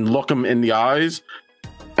and look him in the eyes,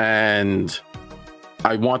 and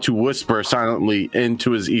I want to whisper silently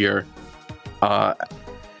into his ear,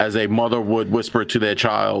 as a mother would whisper to their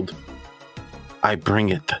child, I bring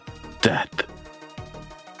it death.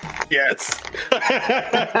 Yes.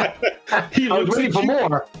 I was waiting for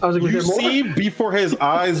more. I was like, was You there more? see before his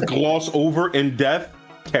eyes gloss over in death,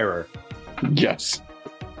 terror. Yes.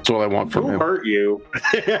 That's all I want from Who him. hurt you?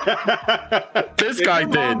 This Did guy your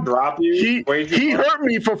mom did. drop you? He hurt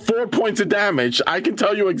me for 4 points of damage. I can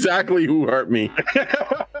tell you exactly who hurt me.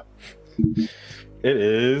 It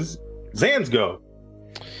is Zan's go.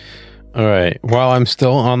 All right. While I'm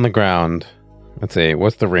still on the ground, let's see.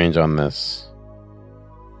 What's the range on this?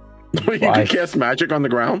 You can cast magic on the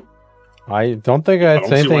ground? I don't think I'd don't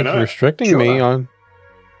say see why anything not. restricting Sure. me on.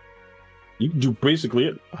 You can do basically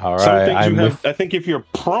it. All Some right. things you have, I think if you're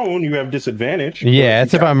prone, you have disadvantage. Yeah,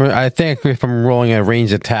 it's if I'm. I think if I'm rolling a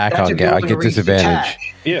ranged attack, That's I'll if get. you're I rolling a get ranged disadvantage. attack.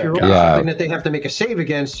 Yeah, If you're rolling yeah. something that they have to make a save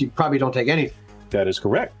against, you probably don't take anything. that is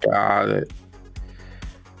correct. Got it.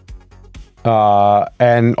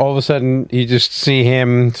 And all of a sudden, you just see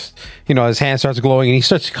him. You know, his hand starts glowing, and he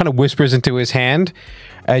starts kind of whispers into his hand,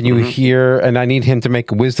 and you hear. And I need him to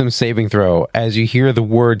make a wisdom saving throw as you hear the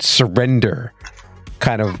word surrender,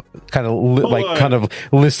 kind of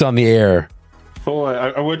list on the air. Hold on,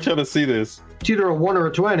 I want y'all to see this. It's either a 1 or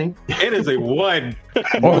a 20. It is a 1.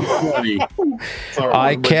 Funny. Sorry,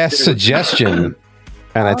 I my- cast suggestion,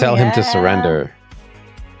 and I tell him to yeah. surrender.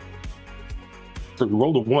 So we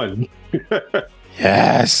rolled a 1,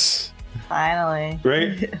 Yes. Finally.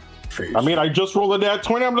 right? I mean, I just rolled a nat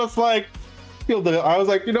 20. I'm just like, I was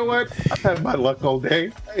like, you know what? I've had my luck all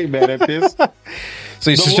day. I ain't mad at this.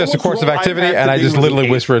 So you The suggest a lowest course of roll I've activity, had and I today just was an literally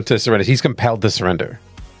 8. whisper to surrender. He's compelled to surrender.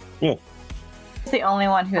 Yeah. He's the only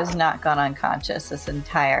one who has not gone unconscious this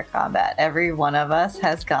entire combat. Every one of us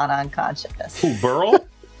has gone unconscious. Who, Burl?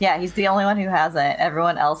 Yeah, he's the only one who hasn't.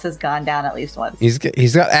 Everyone else has gone down at least once. He's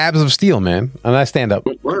got abs of steel, man. And I stand up.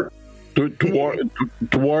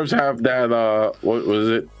 Dwarves have that, what was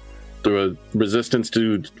it? The resistance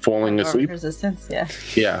to falling asleep? Resistance, yeah.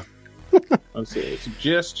 Yeah. Let's see.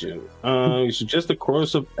 Suggestion. You suggest a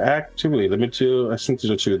course of activity. Limit to a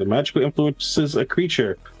sentence or two. The magical influences a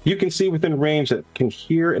creature you can see within range that can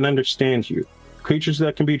hear and understand you. Creatures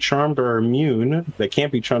that can be charmed or immune, that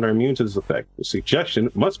can't be charmed or immune to this effect. The suggestion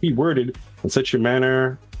must be worded in such a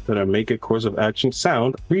manner that it make a course of action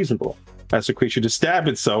sound reasonable. Ask the creature to stab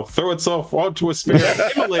itself, throw itself onto a spear,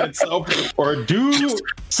 immolate itself, or do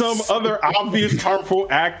some other obvious harmful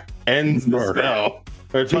act ends the spell.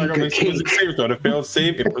 Or target on a specific save throw. To fail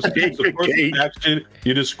save, it proceeds the course of action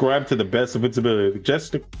you describe to the best of its ability.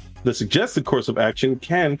 The suggested course of action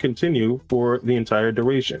can continue for the entire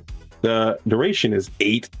duration. The duration is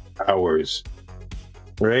 8 hours.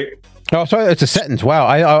 Right? Oh, sorry, it's a sentence. Wow,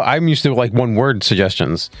 I'm used to like one word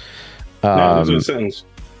suggestions. No, it's a sentence.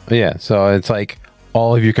 Yeah, so it's like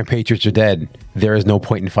all of your compatriots are dead. There is no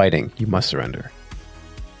point in fighting. You must surrender.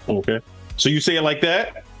 Okay. So you say it like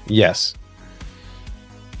that? Yes.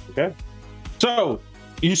 Okay. So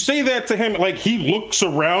you say that to him, like he looks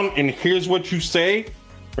around and hears what you say,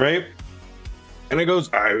 right? And it goes,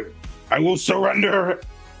 I will surrender.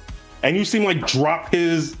 And you see him like drop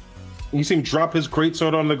his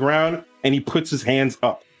greatsword on the ground, and he puts his hands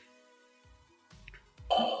up.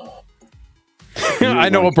 I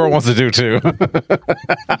know what Burr wants to do too. But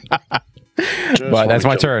that's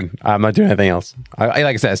my turn. I'm not doing anything else. I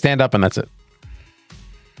like I said, stand up and that's it.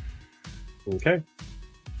 Okay.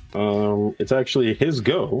 It's actually his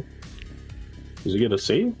go. Does he get a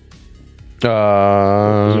save? Is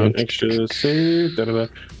there an extra save? Let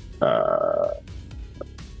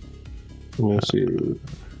me see.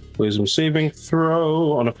 Wisdom saving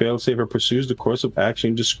throw. On a failed save, it pursues the course of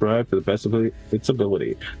action described to the best of its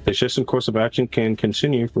ability. The suggested course of action can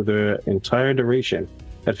continue for the entire duration.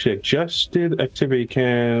 That suggested activity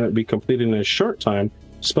can be completed in a short time.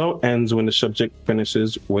 Spell ends when the subject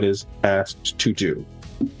finishes what is asked to do.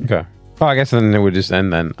 Okay. Oh, I guess then it would just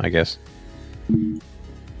end then, I guess.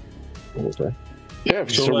 Okay. Yeah,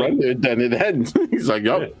 if you So, surrendered, then it ends. He's like,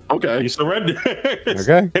 yup, okay. He surrendered.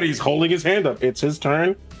 Okay. And he's holding his hand up. It's his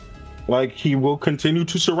turn. Like, he will continue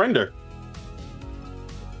to surrender.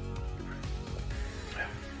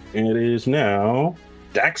 And it is now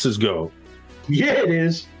Dax's go. Yeah, it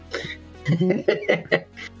is.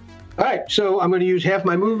 All right, so I'm going to use half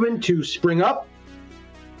my movement to spring up.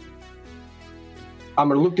 I'm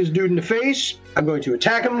going to look this dude in the face. I'm going to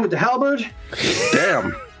attack him with the halberd.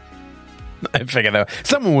 Damn. I figured out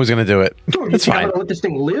someone was going to do it. Dude, It's I'm fine. going to let this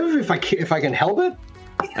thing live if I can help it?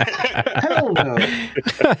 Hell no.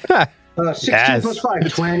 16 Yes. plus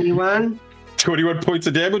 5, 21. 21 points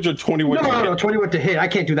of damage or 21 No, 21 to hit. I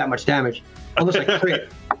can't do that much damage. Unless I crit.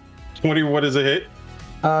 20, what is a hit?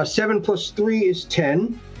 7 plus 3 is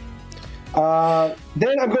 10.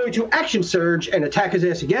 Then I'm going to action surge and attack his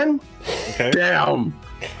ass again. Okay. Damn.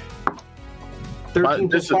 13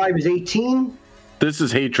 plus 5 is 18. This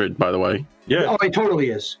is hatred, by the way. Yeah. Oh, it totally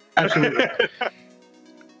is. Absolutely.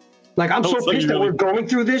 Like, I'm so pissed that we're going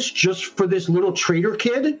through this just for this little traitor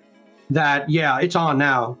kid that, yeah, it's on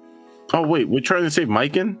now. Oh, wait. We're trying to save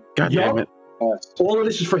Myken? God damn it. All of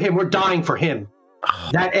this is for him. We're dying for him.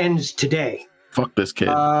 That ends today. Fuck this kid.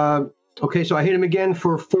 Okay, so I hit him again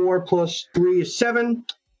for 4 plus 3 is 7.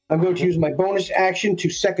 I'm going to use my bonus action to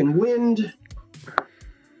second wind.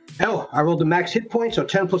 Oh, I rolled the max hit point, so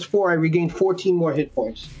 10 plus 4, I regain 14 more hit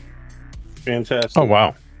points. Fantastic. Oh,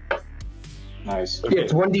 wow. Nice. Yeah,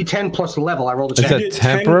 it's 1d10 plus level. I rolled a Is 10. that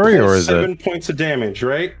temporary or is it? 7 points of damage,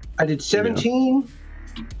 right? I did 17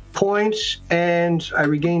 points, and I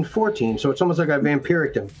regained 14, so it's almost like I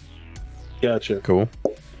vampiricked him. Gotcha. Cool.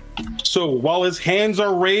 So while his hands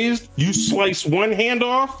are raised, you slice one hand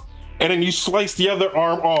off, and then you slice the other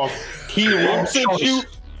arm off. He looks at you,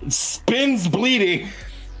 spins bleeding,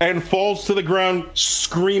 and falls to the ground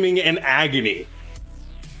screaming in agony.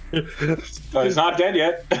 He's not dead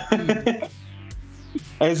yet.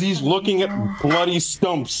 As he's looking at bloody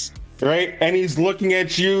stumps, right? And he's looking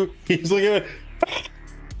at you. He's looking at...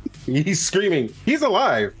 He's screaming. He's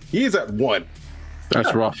alive. He's at 1.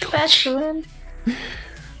 That's rough. Best wound.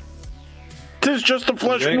 Tis just a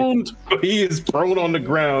flesh Okay. wound. He is prone on the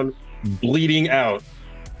ground, bleeding out.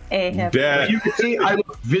 A hip. Dead. You can see I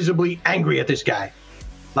look visibly angry at this guy.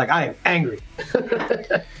 Like, I am angry.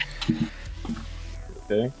 Okay.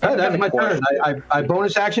 That's my turn. I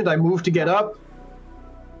bonus actions. I move to get up.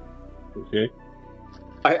 Okay.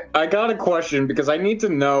 I got a question because I need to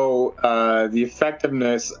know the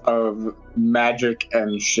effectiveness of magic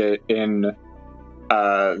and shit in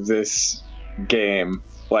this game,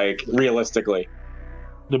 like realistically.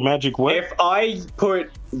 The magic what? If I put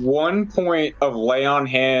 1 point of lay on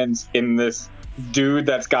hands in this dude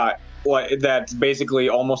that's got that's basically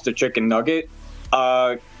almost a chicken nugget,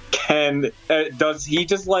 does he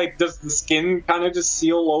just does the skin kind of just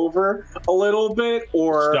seal over a little bit,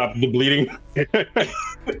 or Stop the bleeding.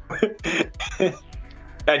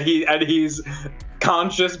 and he's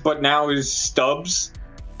conscious but now is stubs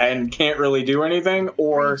and can't really do anything,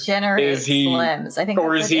 or Regenerates is he limbs. I think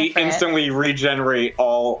or that's is a he different- instantly regenerate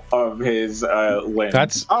all of his limbs?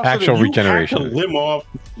 That's I'll say actual that you regeneration. hack a limb off.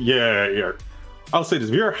 Yeah. I'll say this: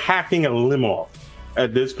 if you're hacking a limb off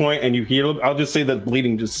at this point and you heal, I'll just say that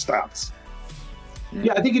bleeding just stops.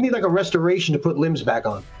 Yeah, I think you need like a restoration to put limbs back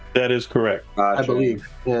on. That is correct. I believe.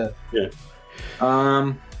 Yeah.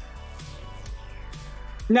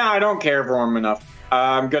 No, I don't care for him enough.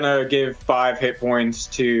 I'm gonna give 5 hit points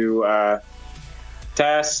to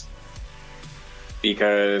Tess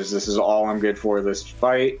because this is all I'm good for this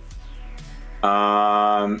fight.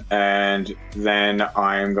 And then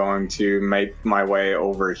I'm going to make my way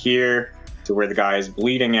over here to where the guy is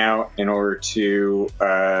bleeding out in order to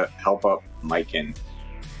help up Myken.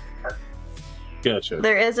 Gotcha.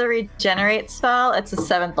 There is a regenerate spell. It's a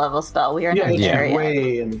 7th level spell. We are Yeah, not it's there yet.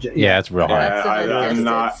 way in the Yeah, it's real hard. That's a bit I'm distance,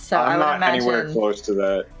 not. so I I'm would not anywhere imagine- close to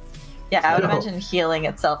that. Yeah, I would No. imagine healing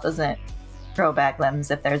itself doesn't grow back limbs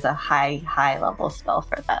if there's a high level spell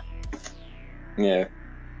for that. Yeah.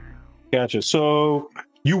 Gotcha. So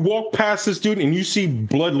you walk past this dude and you see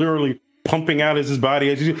blood literally pumping out of his body,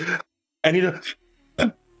 and he does.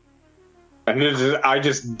 And I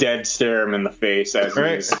just dead stare him in the face as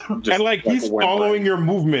Right. he's just And he's whimpering. following your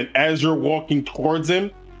movement as you're walking towards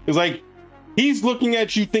him. It's like he's looking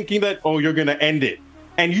at you thinking that, oh, you're gonna end it.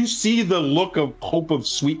 And you see the look of hope of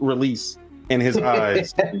sweet release in his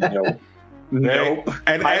eyes. Nope. Nope.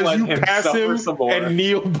 And I as let you him pass suffer him some more. and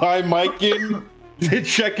kneel by Myken to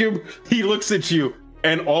check him, he looks at you,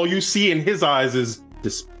 and all you see in his eyes is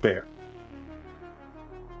despair.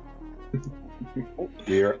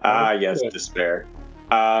 Yes, despair.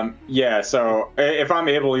 Yeah, so if I'm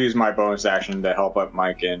able to use my bonus action to help up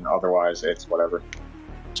Myken, otherwise it's whatever.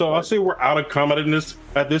 So I'll say we're out of combat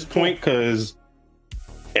at this point because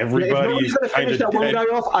everybody if is going to kind finish that of one dead. guy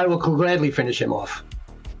off, I will gladly finish him off.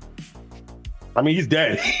 I mean, he's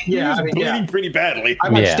dead. Yeah, he's I mean, bleeding yeah. pretty badly. I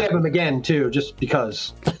might Yeah. stab him again too, just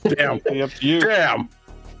because. Damn. Up to you. Damn.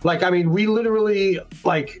 Like, I mean, we literally,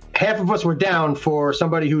 like, half of us were down for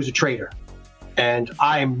somebody who's a traitor. And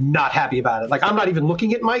I'm not happy about it. Like, I'm not even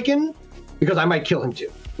looking at Myken because I might kill him too.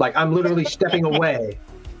 Like, I'm literally stepping away.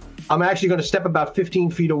 I'm actually going to step about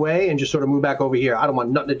 15 feet away and just sort of move back over here. I don't want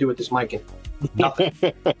nothing to do with this Myken. Nothing.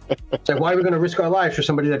 It's like, why are we going to risk our lives for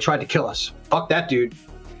somebody that tried to kill us? Fuck that dude.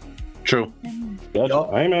 True. Gotcha.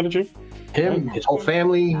 Yup. I ain't mad at you. Him, his whole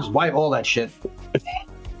family, his wife, all that shit.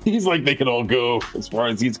 He's like, they can all go as far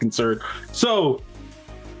as he's concerned. So,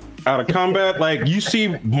 out of combat, like you see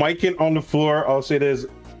Myken on the floor. I'll say this,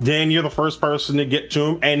 Dan, you're the first person to get to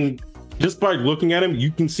him, and just by looking at him,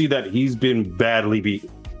 you can see that he's been badly beaten.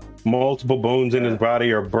 Multiple bones in his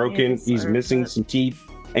body are broken. He's missing some teeth,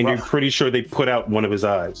 and you're pretty sure they put out one of his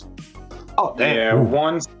eyes. Oh,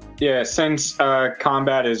 damn. Since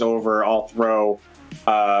combat is over, I'll throw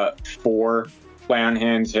 4 Lay on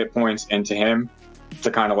Hands hit points into him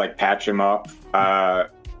to kind of like patch him up,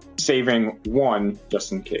 saving 1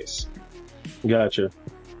 just in case. Gotcha.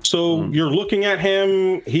 So you're looking at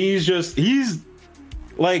him. He's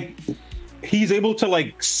able to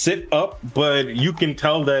like sit up, but you can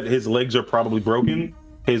tell that his legs are probably broken.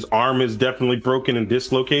 His arm is definitely broken and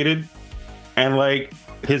dislocated. And like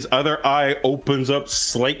his other eye opens up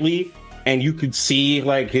slightly, and you could see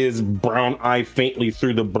like his brown eye faintly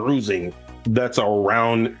through the bruising that's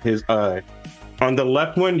around his eye. On the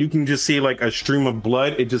left one, you can just see like a stream of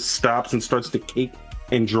blood. It just stops and starts to cake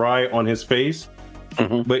and dry on his face.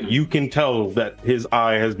 But you can tell that his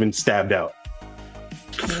eye has been stabbed out.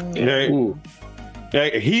 He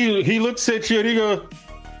looks at you and he goes,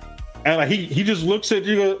 and like, he just looks at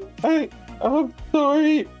you and goes, I'm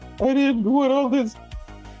sorry. I didn't want all this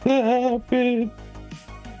to happen.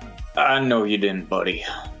 I know you didn't, buddy.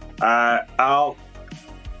 I'll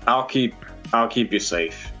keep you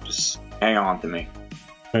safe. Just hang on to me.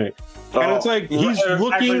 Right. And it's like he's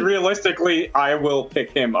looking. Actually, realistically, I will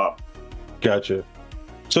pick him up. Gotcha.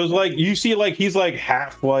 So it's like you see, like he's like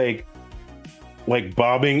half like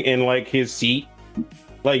bobbing in like his seat.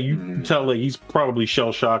 Like you can tell that he's probably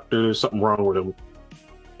shell shocked or there's something wrong with him.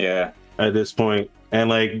 Yeah. At this point, and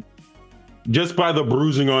like just by the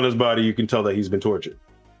bruising on his body, you can tell that he's been tortured.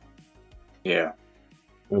 Yeah.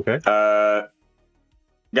 Okay.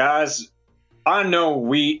 Guys, I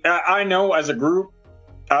know as a group,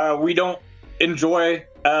 we don't enjoy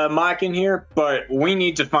Mike in here, but we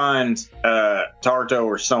need to find Tarto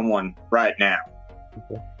or someone right now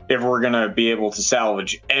if we're gonna be able to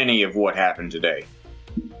salvage any of what happened today.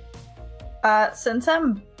 Since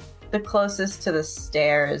I'm the closest to the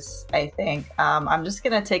stairs, I think I'm just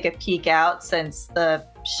gonna take a peek out since the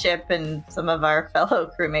ship and some of our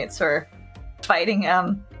fellow crewmates were fighting.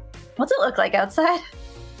 What's it look like outside?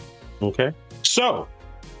 Okay. So,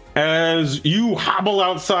 as you hobble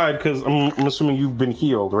outside, because I'm assuming you've been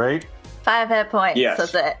healed, right? 5 hit points.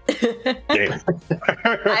 Yes. That's it. Damn.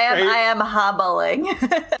 I am hobbling.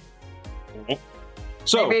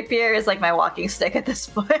 So, my rapier is like my walking stick at this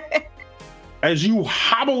point. as you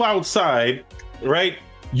hobble outside, right,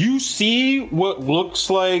 you see what looks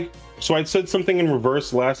like. So I said something in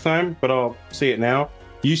reverse last time, but I'll say it now.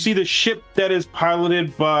 You see the ship that is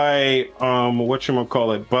piloted by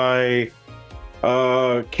whatchamacallit, by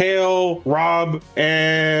Kale, Rob,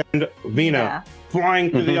 and Vina,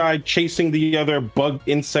 flying through the eye, chasing the other bug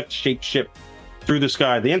insect-shaped ship through the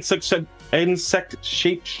sky. The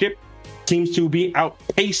insect-shaped ship seems to be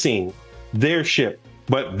outpacing their ship,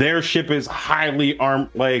 but their ship is highly armed,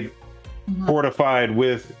 like fortified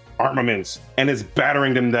with armaments, and is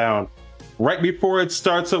battering them down. Right before it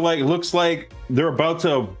starts to looks like they're about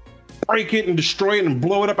to break it and destroy it and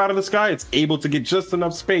blow it up out of the sky, it's able to get just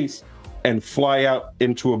enough space and fly out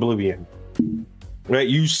into oblivion. Right,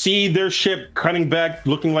 you see their ship cutting back,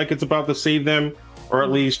 looking like it's about to save them, or at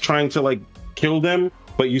least trying to kill them,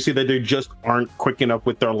 but you see that they just aren't quick enough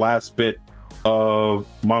with their last bit of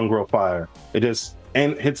mongrel fire. It just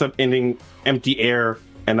hits up ending empty air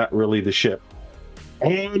and not really the ship.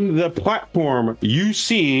 On the platform, you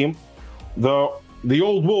see the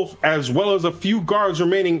old wolf, as well as a few guards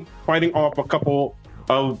remaining, fighting off a couple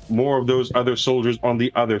of more of those other soldiers on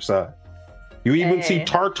the other side. You even see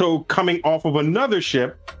Tarto coming off of another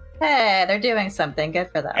ship. Hey, they're doing something good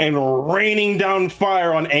for them. And raining down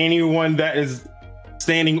fire on anyone that is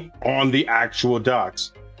standing on the actual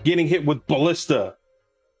docks. Getting hit with ballista,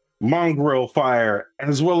 mongrel fire,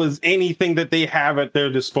 as well as anything that they have at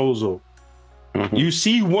their disposal. You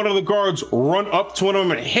see one of the guards run up to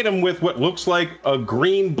him and hit him with what looks like a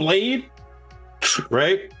green blade,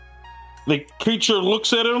 right? The creature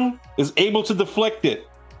looks at him, is able to deflect it.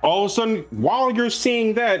 All of a sudden, while you're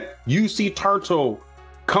seeing that, you see Tarto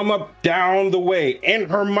come up down the way in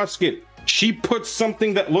her musket. She puts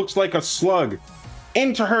something that looks like a slug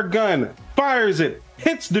into her gun, fires it,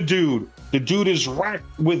 hits the dude. The dude is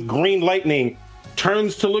racked with green lightning,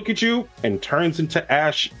 turns to look at you, and turns into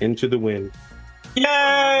ash into the wind.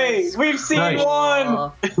 Yay! We've seen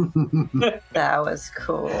one! That was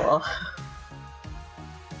cool.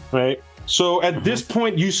 Right? So at this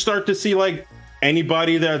point, you start to see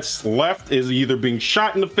anybody that's left is either being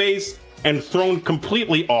shot in the face, and thrown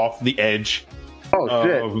completely off the edge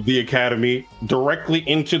of the academy, directly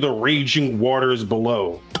into the raging waters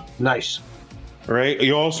below. Nice. Right.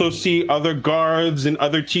 You also see other guards and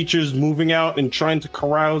other teachers moving out and trying to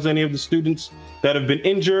carouse any of the students that have been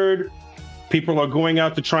injured. People are going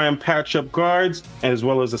out to try and patch up guards as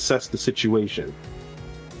well as assess the situation.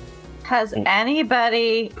 Has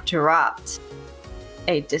anybody dropped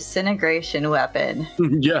a disintegration weapon?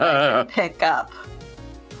 Yeah. Pick up.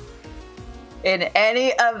 In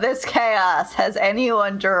any of this chaos, has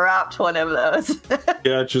anyone dropped one of those?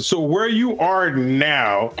 Gotcha. So where you are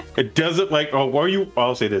now, it doesn't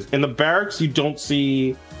I'll say this. In the barracks, you don't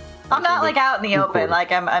see... I'm not like out in the open.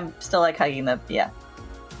 Like I'm still like hugging them. Yeah.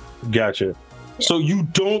 Gotcha. Yeah. So you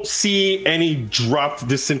don't see any dropped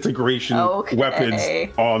disintegration weapons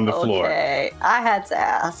on the floor. Okay, I had to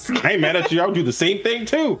ask. I ain't mad at you. I would do the same thing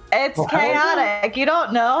too. It's chaotic. You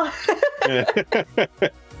don't know.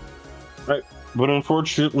 Right. But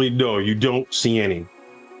unfortunately, no, you don't see any.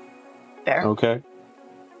 Fair. Okay.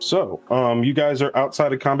 So, you guys are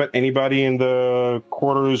outside of combat. Anybody in the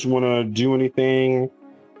quarters want to do anything?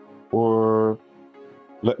 Or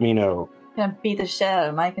let me know. Gonna beat the shit out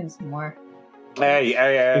of Mike and some more. Hey.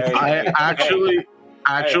 I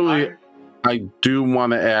do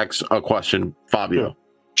want to ask a question, Fabio.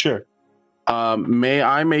 Sure. May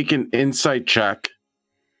I make an insight check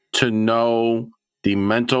to know the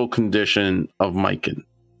mental condition of Mikan?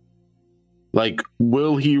 Like,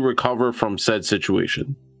 will he recover from said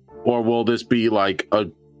situation, or will this be like a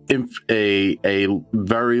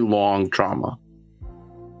very long trauma?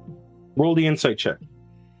 Roll the insight check.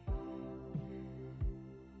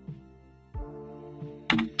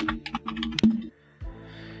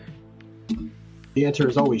 The answer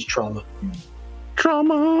is always trauma.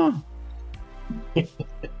 Trauma.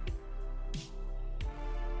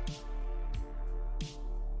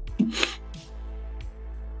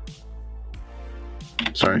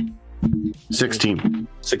 Sorry. 16.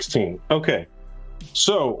 Okay.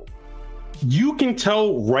 So you can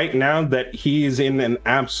tell right now that he is in an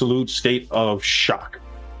absolute state of shock.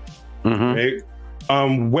 Mm-hmm. Right?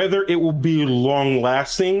 Whether it will be long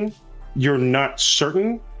lasting, you're not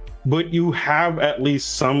certain, but you have at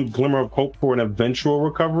least some glimmer of hope for an eventual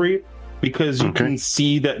recovery, because you can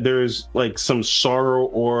see that there's like some sorrow,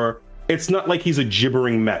 or it's not like he's a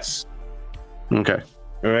gibbering mess. Okay.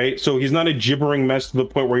 All right. So he's not a gibbering mess to the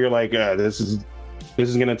point where you're like, this is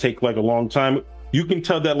going to take like a long time. You can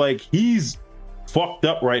tell that like he's fucked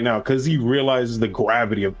up right now because he realizes the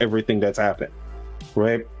gravity of everything that's happened.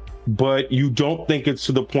 Right. But you don't think it's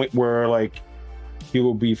to the point where like he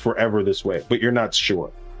will be forever this way, but you're not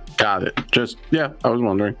sure. Got it. I was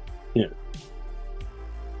wondering. Yeah.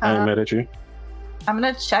 I ain't mad at you. I'm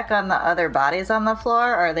gonna check on the other bodies on the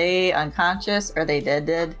floor. Are they unconscious? Are they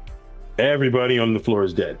dead? Everybody on the floor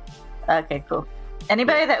is dead. Okay, cool.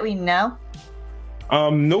 Anybody that we know?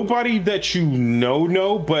 Nobody that you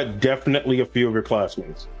know, but definitely a few of your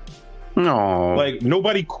classmates. No. Like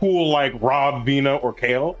nobody cool like Rob, Vina, or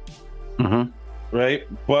Kale. Mm-hmm. Right?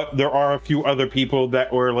 But there are a few other people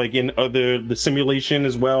that were like in the simulation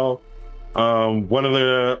as well. One of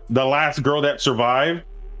the last girl that survived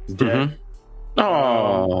is dead.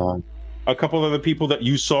 Oh. A couple other people that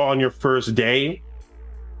you saw on your first day.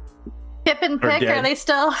 Kip and Pick, are they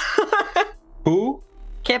still? Who?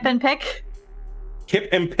 Kip and Pick? Kip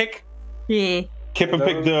and Pick? Yeah. Kip and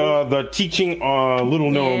Pick, the teaching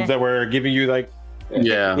little gnomes that were giving you like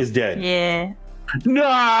is dead. Yeah. No! No!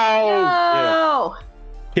 Yeah.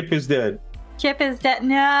 Kip is dead. Kip is dead.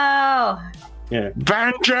 No! Yeah.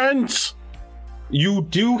 Vengeance! You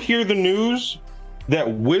do hear the news that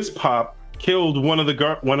Whizpop killed one of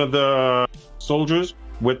the soldiers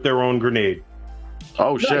with their own grenade.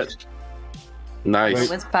 Oh shit! Nice.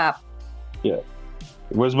 Whizpop. Yeah.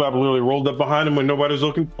 Whizpop literally rolled up behind him when nobody was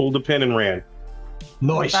looking, pulled a pin, and ran.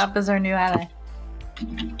 Nice. Whizpop is our new ally.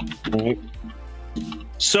 Right.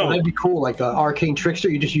 So that'd be cool, like an arcane trickster.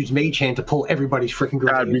 You just use Mage Hand to pull everybody's freaking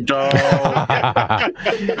grenade. That'd be dope.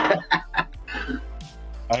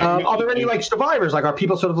 Are there any like survivors? Like, are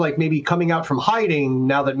people sort of like maybe coming out from hiding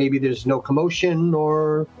now that maybe there's no commotion,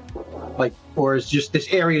 or is just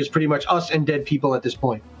this area is pretty much us and dead people at this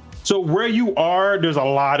point? So where you are, there's a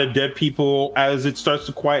lot of dead people. As it starts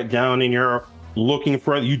to quiet down and you're looking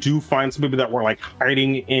for it, you do find some people that were like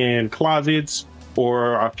hiding in closets,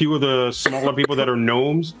 or a few of the smaller people that are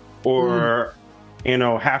gnomes or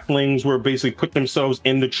halflings were basically put themselves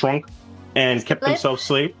in the trunk and kept themselves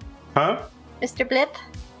safe. Huh? Mr. Blip?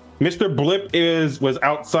 Mr. Blip was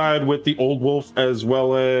outside with the old wolf, as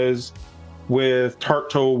well as with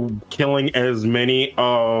Tarto killing as many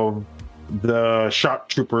of the shock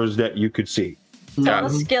troopers that you could see. So all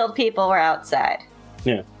the skilled people were outside.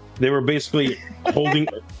 Yeah, they were basically holding.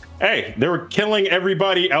 Hey, they were killing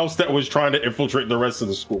everybody else that was trying to infiltrate the rest of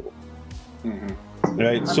the school.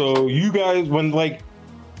 Right. So you guys,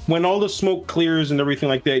 when all the smoke clears and everything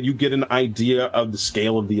like that, you get an idea of the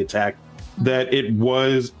scale of the attack. That it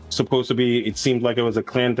was supposed to be. It seemed like it was a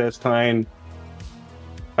clandestine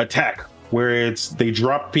attack where they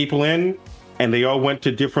dropped people in and they all went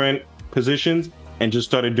to different positions and just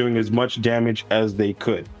started doing as much damage as they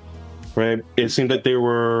could. Right? It seemed that they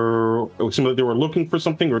were looking for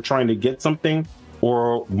something or trying to get something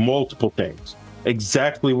or multiple things.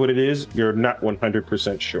 Exactly what it is, you're not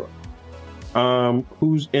 100% sure.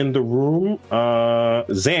 Who's in the room?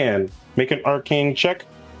 Zan, make an arcane check.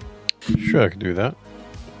 Sure, I can do that.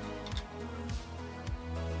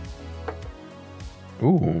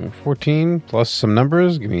 Ooh, 14 plus some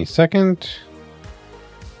numbers. Give me a second.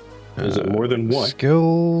 Is it more than one?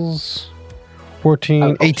 Skills.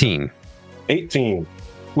 14, 18. 18.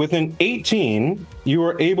 With an 18, you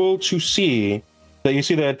are able to see that you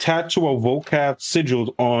see the tattoo of Volcath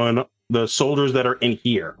sigils on the soldiers that are in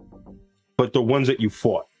here, but the ones that you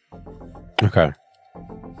fought. Okay.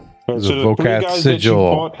 So the Volcath three guys sigil.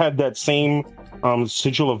 that you fought had that same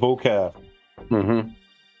sigil of Volcath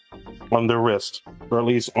on their wrist, or at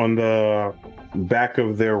least on the back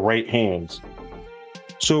of their right hands.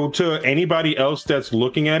 So to anybody else that's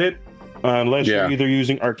looking at it, unless you're either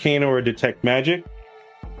using Arcana or Detect Magic,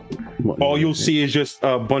 all you'll see is just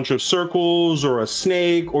a bunch of circles or a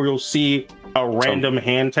snake, or you'll see a random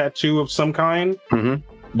hand tattoo of some kind.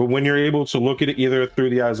 But when you're able to look at it either through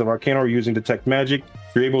the eyes of Arcana or using Detect Magic,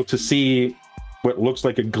 you're able to see what looks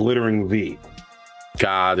like a glittering V.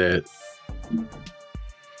 Got it.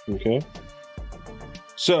 Okay.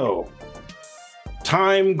 So,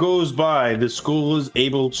 time goes by. The school is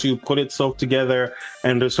able to put itself together,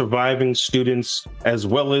 and the surviving students, as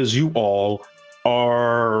well as you all,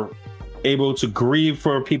 are able to grieve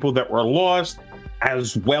for people that were lost,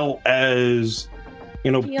 as well as,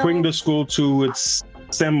 bring the school to its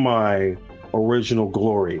semi-original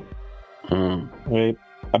glory. Right?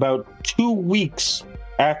 About 2 weeks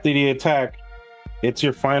after the attack, it's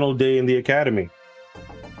your final day in the academy.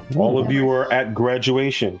 All of you are at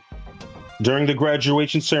graduation. During the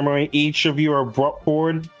graduation ceremony, each of you are brought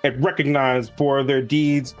forward and recognized for their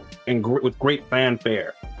deeds and with great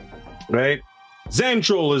fanfare. Right?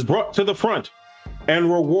 Xantrol is brought to the front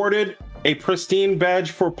and rewarded a pristine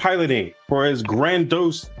badge for piloting for his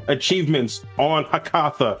grandiose achievements on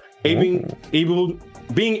Hakatha,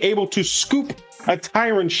 being able to scoop a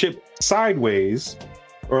tyrant ship sideways,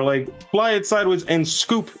 or fly it sideways and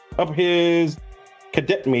scoop up his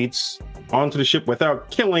cadet mates onto the ship without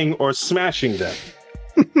killing or smashing them.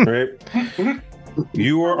 Right?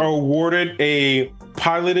 You are awarded a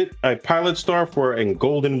pilot star and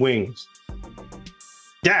golden wings.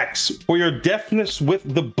 Dax, for your deftness with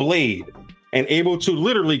the blade and able to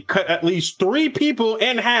literally cut at least 3 people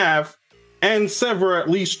in half and sever at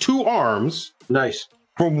least 2 arms. Nice.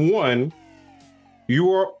 From one,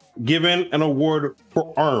 you are given an award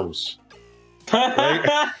for arms.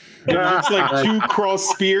 Right? It looks like 2 cross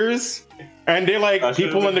spears, and they're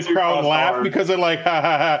people in the crowd laugh arms because they're like, ha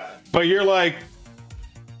ha ha. But you're like,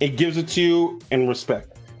 it gives it to you in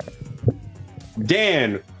respect.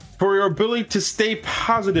 Dan, for your ability to stay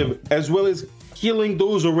positive as well as healing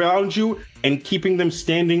those around you and keeping them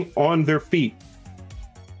standing on their feet.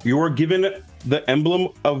 You are given the emblem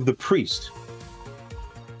of the priest.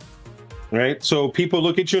 Right? So people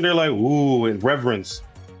look at you and they're like, ooh, in reverence.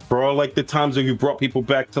 For all the times that you brought people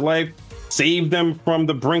back to life, saved them from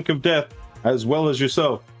the brink of death, as well as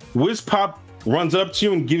yourself. Wizpop runs up to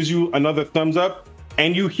you and gives you another thumbs up,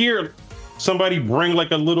 and you hear somebody bring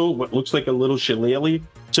what looks like a little shillelagh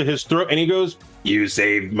to his throat, and he goes, "You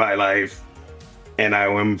saved my life, and I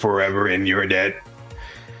am forever in your debt."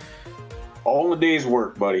 All a day's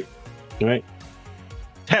work, buddy. Right.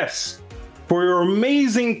 Tess, for your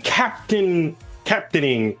amazing captaining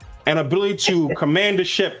and ability to command a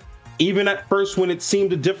ship, even at first when it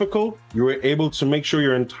seemed difficult, you were able to make sure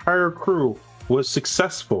your entire crew was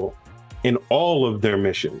successful in all of their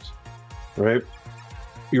missions. Right?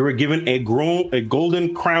 You were given a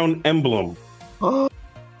golden crown emblem.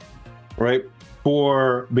 Right?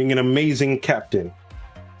 For being an amazing captain.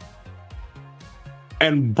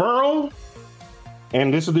 And Burl,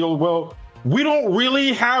 and this is the old, we don't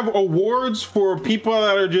really have awards for people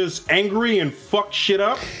that are just angry and fuck shit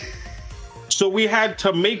up. So we had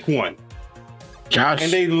to make one. Gosh.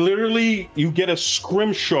 And you get a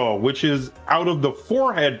scrimshaw, which is out of the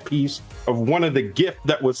forehead piece of one of the gift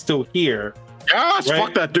that was still here. Yes, right?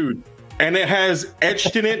 Fuck that dude. and it has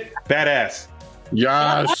etched in it badass.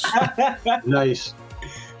 Yes. Nice.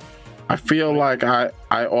 I feel like I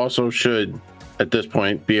also should, at this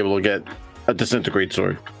point, be able to get a disintegrate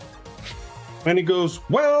sword. And he goes,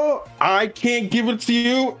 well, I can't give it to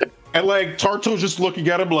you. And like Tarto's just looking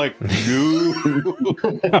at him like, no.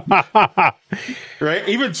 Right?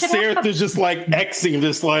 Even Sereth is just like Xing,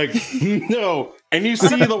 just like, no. And you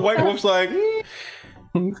see the White Wolf's like,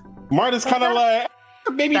 Marta's kind of like,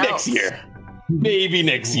 maybe next year. Maybe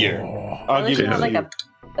next year. I'll give it to like you.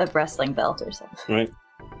 a wrestling belt or something. Right.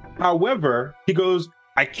 However, he goes,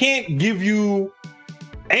 I can't give you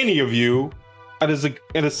any of you a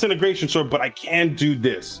disintegration sword, but I can do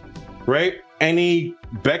this. Right? And he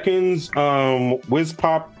beckons Whiz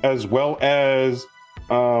Pop as well as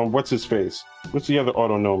what's his face? What's the other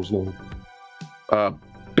auto gnome's name?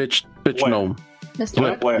 Bitch gnome.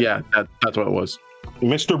 Mr. Blip. Yeah, that's what it was.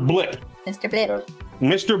 Mr. Blip. Mr. Blip.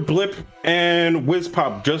 Mr. Blip and Whiz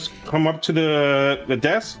Pop just come up to the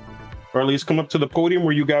desk, or at least come up to the podium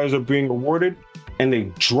where you guys are being awarded, and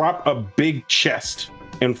they drop a big chest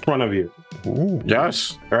in front of you. Ooh.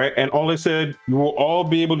 Yes. All right. And all they said, you will all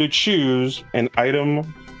be able to choose an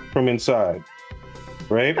item from inside.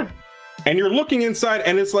 Right. And you're looking inside,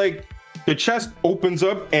 and it's like the chest opens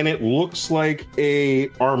up and it looks like a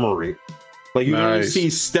armory. Like you can see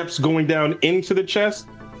steps going down into the chest,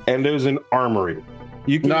 and there's an armory.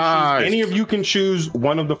 You can choose, any of you can choose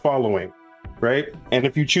one of the following, right? And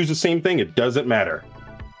if you choose the same thing, it doesn't matter,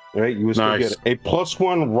 right? You will still get a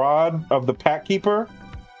 +1 rod of the Pack Keeper.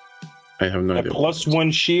 I have no idea. A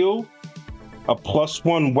 +1 shield, a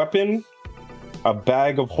 +1 weapon, a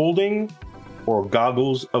bag of holding, or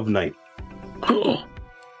goggles of night.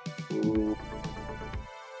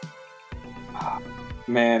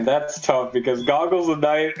 Man, that's tough because goggles of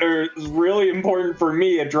night are really important for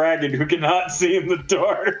me, a dragon who cannot see in the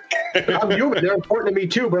dark. I'm human. They're important to me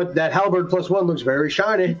too, but that halberd +1 looks very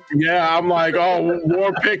shiny. Yeah, I'm like, oh,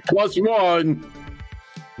 war pick +1.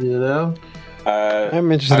 You know?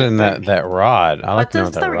 I'm interested in that rod. I like to know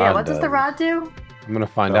what that rod what does the rod do? I'm going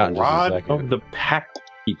to find out in just a Rod second. of the Pack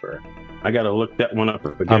Keeper. I got to look that one up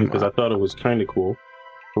again because I thought it was kind of cool.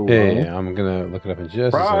 Yeah, I'm going to look it up in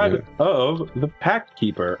just a second. Rod of the Pack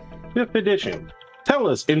Keeper, 5th edition. Tell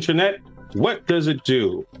us, Internet, what does it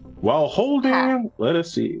do? While holding,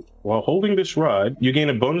 while holding this rod, you gain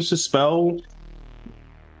a bonus to spell.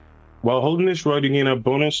 While holding this rod, you gain a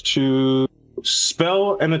bonus to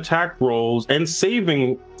spell and attack rolls and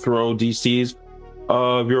saving throw DCs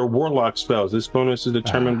of your Warlock spells. This bonus is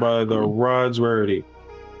determined by the rod's rarity.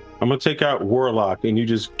 I'm going to take out Warlock, and you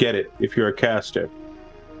just get it if you're a caster.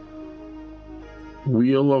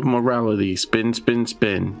 Wheel of morality, spin, spin,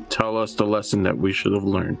 spin. Tell us the lesson that we should have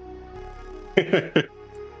learned. Wheel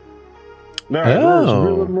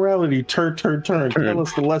of morality, turn. Tell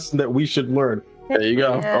us the lesson that we should learn. There you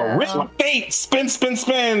go. Yeah. Rhythm of fate, spin, spin,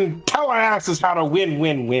 spin. Tell our asses how to win.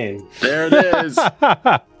 There it is.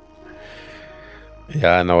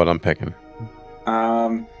 Yeah, I know what I'm picking.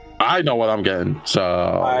 I know what I'm getting. So,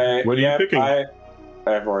 what are you picking?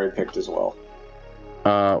 I've already picked as well.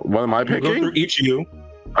 what am I We'll go picking? through each of you.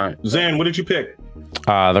 All right. Zan, what did you pick?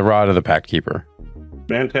 The rod of the Pact Keeper.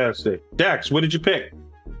 Fantastic. Dax, what did you pick?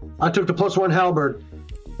 I took the +1 halberd.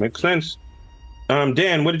 Makes sense.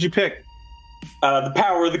 Dan, what did you pick? The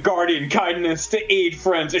power of the Guardian, kindness to aid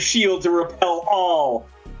friends, a shield to repel all.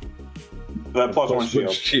 The +1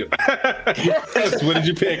 shield. Yes, what did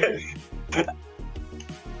you pick?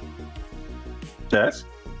 Yes.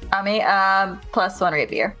 +1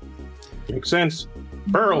 rapier. Makes sense.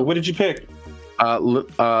 Pearl, what did you pick?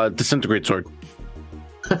 Disintegrate sword.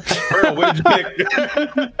 Pearl, what did you pick?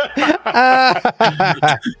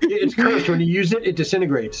 It's cursed. When you use it, it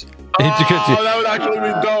disintegrates. That would actually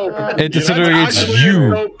be dope. It disintegrates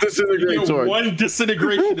you. Dope disintegrate sword. One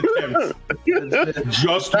disintegration attempt.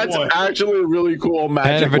 Just That's one. actually a really cool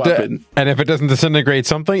magic And weapon. and if it doesn't disintegrate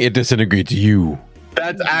something, it disintegrates you.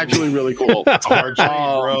 That's actually really cool. It's hard to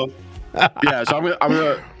bro. Yeah, so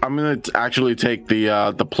I'm gonna actually take the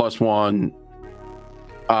 +1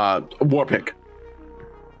 war pick.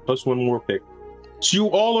 +1 more pick. So you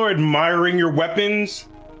all are admiring your weapons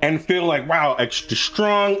and feel like, wow, extra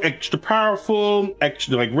strong, extra powerful,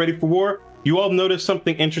 extra like ready for war. You all notice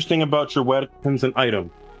something interesting about your weapons and item.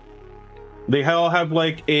 They all have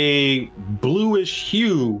like a bluish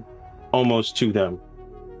hue almost to them.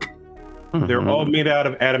 They're all made out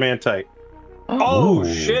of adamantite. Oh,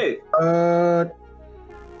 Ooh. shit.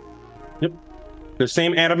 Yep. The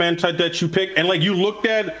same adamantite that you picked. And like you looked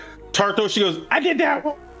at Tarto, she goes, I did that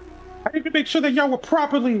one. I need to make sure that y'all were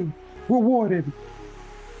properly rewarded.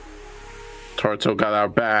 Torto got our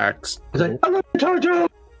backs. He's like, I'm Torto.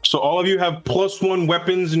 So all of you have +1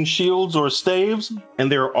 weapons and shields or staves,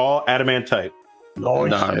 and they're all adamantite.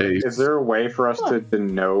 Nice. Is there a way for us to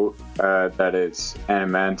denote that it's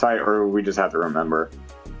adamantite, or we just have to remember?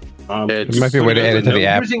 There might be a way to add it to the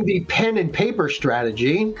app. Using the pen and paper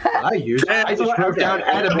strategy I just wrote down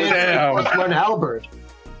adamantite +1 halberd.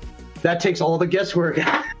 That takes all the guesswork.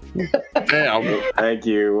 Damn. Thank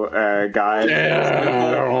you, guys.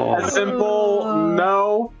 Damn. A simple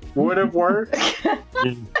no would have worked.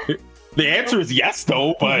 The answer is yes,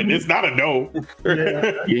 though, but it's not a no.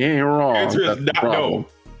 You ain't wrong. The answer is not no.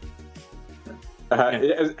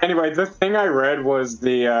 Anyway, the thing I read was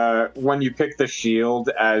the when you pick the shield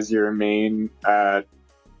as your main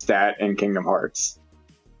stat in Kingdom Hearts.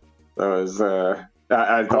 So it was,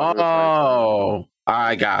 I thought Oh,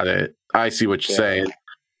 I got it. I see what you're saying.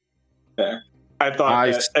 Yeah. I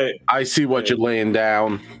thought I see what you're laying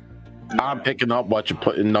down. I'm picking up what you're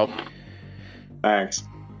putting up. Thanks.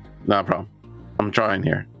 No problem. I'm trying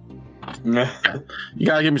here. Yeah. You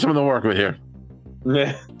gotta give me something to work with here.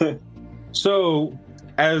 So,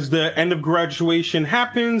 as the end of graduation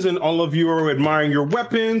happens and all of you are admiring your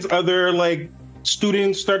weapons, other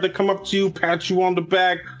students start to come up to you, pat you on the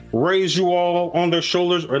back, raise you all on their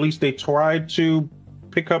shoulders, or at least they try to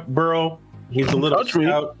pick up Burl. He's a little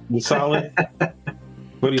stout and solid,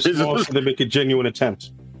 but he's small, so they make a genuine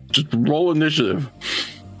attempt. Just roll initiative.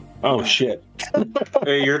 Oh shit!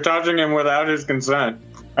 Hey, you're touching him without his consent.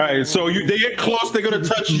 All right, so they get close, they're gonna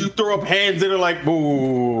touch you, throw up hands, and they're like,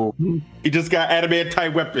 "Boo! He just got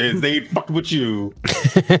adamantite weapons. They ain't fucking with you."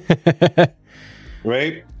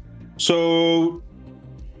 Right? So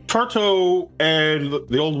Tarto and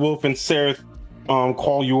the old wolf and Sereth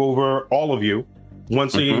call you over, all of you.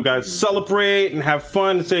 Once you guys celebrate and have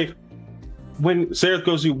fun, and say, when Sereth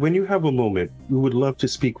goes to you, when you have a moment, we would love to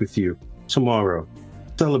speak with you tomorrow.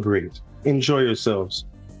 Celebrate, enjoy yourselves,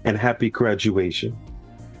 and happy graduation.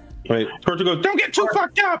 Right? Torto goes, don't get too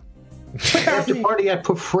fucked up! After party at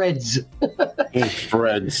Fred's.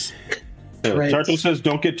 Fred's. Tarto says,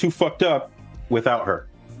 don't get too fucked up without her.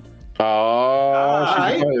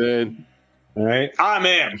 Oh, she's in. All right? I'm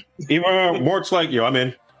in. Even Mort's like, yo, I'm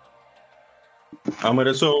in.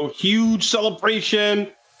 So huge celebration.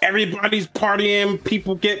 Everybody's partying.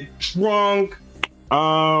 People get drunk.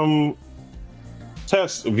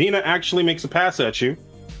 Tess, Vina actually makes a pass at you.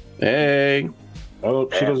 Hey. Oh,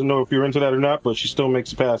 she doesn't know if you're into that or not, but she still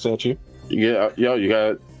makes a pass at you. Yeah, you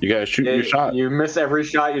gotta shoot your shot. You miss every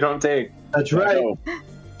shot you don't take. That's right.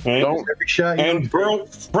 And, Don't every shot. And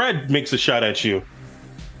Fred makes a shot at you.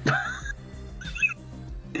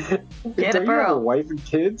 Get it, Burl. Wife and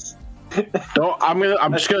kids.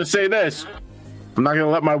 I'm just gonna say this. I'm not gonna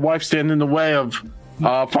let my wife stand in the way of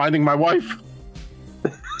finding my wife.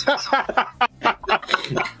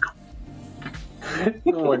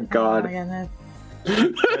 Oh my god. Oh my goodness.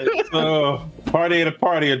 So party at a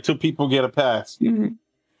party until people get a pass.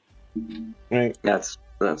 Right. That's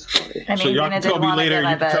funny. I mean, So y'all Vina can tell did me want to later. get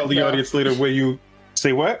my You can bed. tell the audience later where you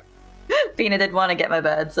say what. Vina did want to get my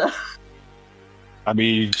bed, so. I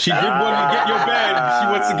mean, she did want to get your bed. She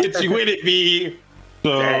wants to get you in it, V.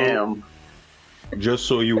 So, Damn. just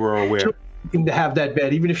so you were aware. To have that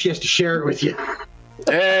bed, even if she has to share it with you.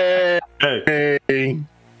 Hey. Hey,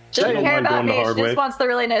 She doesn't don't care mind about going the me. She hard just way. wants the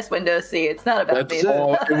really nice window seat. It's not about That's me.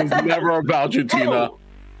 all. It was never about you, Tina.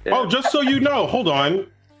 Oh, just so you know, hold on.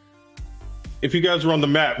 If you guys are on the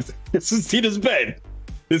map, this is Tina's bed.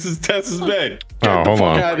 This is Tess's bed. Oh, hold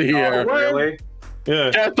on. Out of here. Really?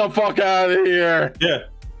 Yeah, Get the fuck out of here. yeah.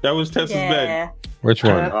 That was Tess's bed. Yeah. Which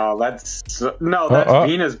one? Oh, that's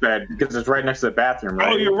Vina's bed because it's right next to the bathroom,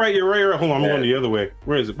 right? Oh, you're right. Hold on, I'm going the other way.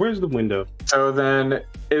 Where is it? Where's the window? So then,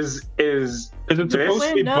 is Is it supposed to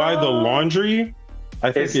be Window. by the laundry?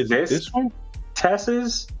 I think it's this this one.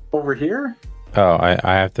 Tess's over here? Oh, I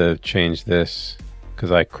have to change this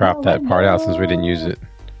because I cropped that part out since we didn't use it.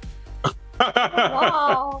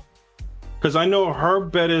 Wow. Because I know her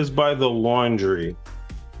bed is by the laundry.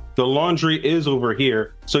 The laundry is over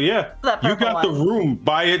here. So yeah, That you purple got the one. room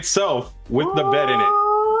by itself with the bed in it.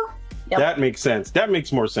 Yep. That makes sense. That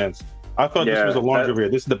makes more sense. I thought this Yeah, was a laundry that- over here.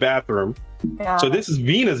 This is the bathroom. Yeah. So this is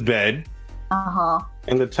Vina's bed Uh-huh.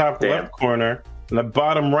 in the top Damn. left corner. And the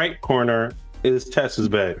bottom right corner is Tess's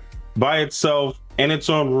bed by itself in its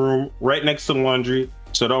own room right next to the laundry.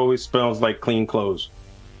 So it always smells like clean clothes.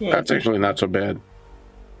 Yeah. That's actually not so bad.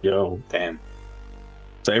 Yo. Damn.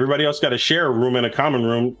 So everybody else got to share a room in a common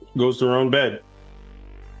room, goes to their own bed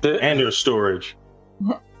and their storage.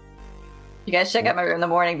 You guys check out my room in the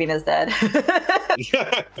morning. Vina's dead.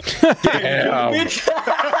 Damn.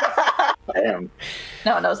 Damn.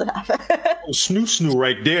 No one knows what happened. Oh, snoo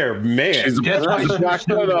right there, man. She's a Black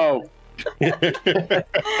Widow.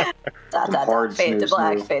 Hard Fade to snooze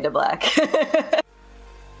black, move. fade to black.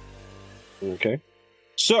 Okay.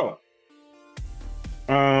 So,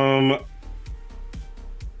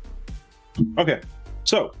 okay.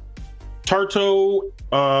 So, Tarto,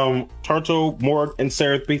 Morg, and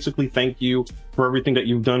Sereth basically thank you for everything that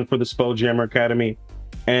you've done for the Spelljammer Academy.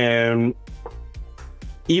 And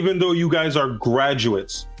even though you guys are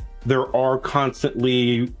graduates, there are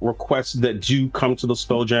constantly requests that do come to the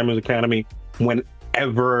Spelljammers Academy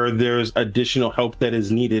whenever there's additional help that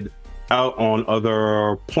is needed out on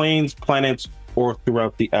other planes, planets, or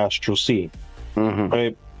throughout the Astral Sea.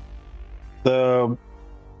 Right? The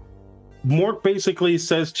Mork basically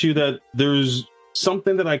says to you that there's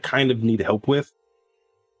something that I kind of need help with,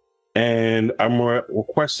 and I'm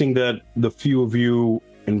requesting that the few of you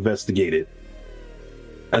investigate it.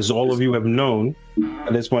 As all of you have known,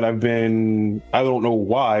 at this point I don't know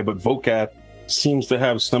why, but Vokath seems to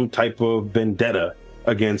have some type of vendetta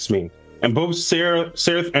against me. And both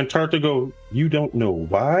Sereth and Tarta go, you don't know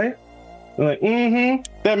why? I'm like,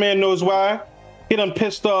 that man knows why. He done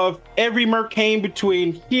pissed off every Mercane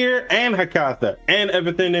between here and Hakatha, and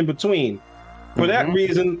everything in between. For that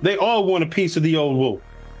reason, they all want a piece of the old wolf.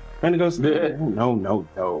 And he goes,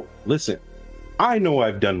 no. Listen, I know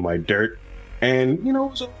I've done my dirt. And, it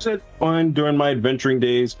was always fun during my adventuring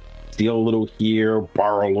days. Steal a little here,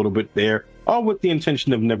 borrow a little bit there. All with the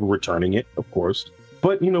intention of never returning it, of course.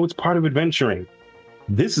 But, it's part of adventuring.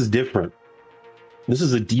 This is different. This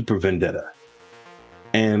is a deeper vendetta.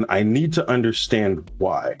 And I need to understand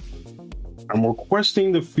why. I'm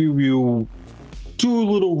requesting the few of you do a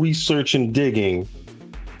little research and digging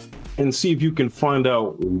and see if you can find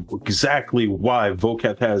out exactly why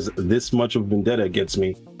Vokath has this much of vendetta against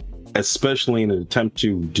me, especially in an attempt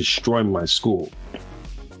to destroy my school,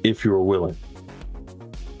 if you're willing.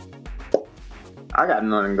 I got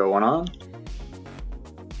nothing going on.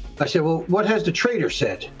 I said, well, what has the traitor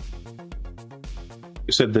said?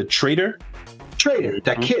 You said the traitor? Traitor,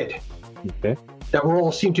 that kid. Okay. That we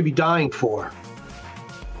all seem to be dying for.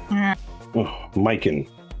 Oh, Myken.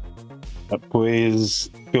 That boy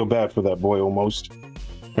feel bad for that boy almost.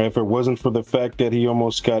 If it wasn't for the fact that he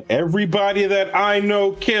almost got everybody that I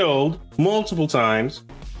know killed multiple times,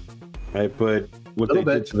 right? But what they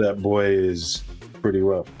did to that boy is pretty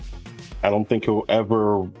rough. I don't think he'll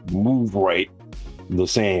ever move right the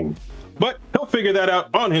same. But he'll figure that out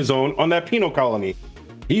on his own on that penal colony.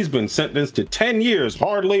 He's been sentenced to 10 years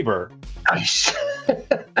hard labor. Nice.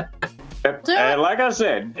 Like I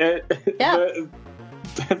said,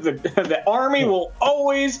 the army will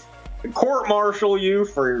always court-martial you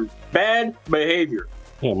for bad behavior.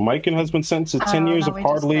 Yeah, Myken has been sentenced to 10 years of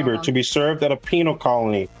hard labor to be served at a penal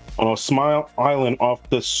colony on a small island off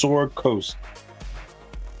the Sword Coast.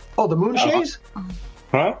 Oh, the Moonshays?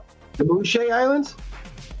 Huh? The Moonshay Islands?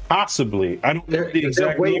 Possibly. I don't know the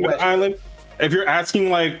exact name of the island. If you're asking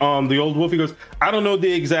the old wolf, he goes, I don't know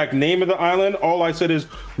the exact name of the island. All I said is,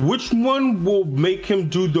 which one will make him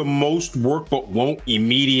do the most work but won't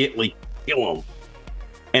immediately kill him?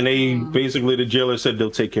 And basically the jailer said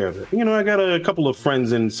they'll take care of it. I got a couple of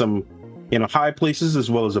friends in some, high places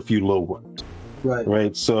as well as a few low ones.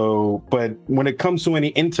 Right. So, but when it comes to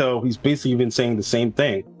any intel, he's basically been saying the same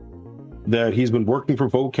thing, that he's been working for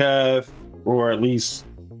Vokath, or at least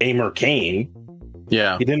Amor Kane.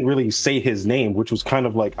 Yeah. He didn't really say his name, which was kind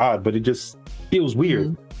of odd, but it just feels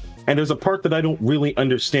weird. And there's a part that I don't really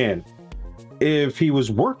understand. If he was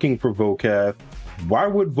working for Vokath, why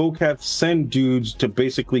would Vokath send dudes to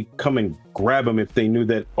basically come and grab him if they knew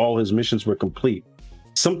that all his missions were complete?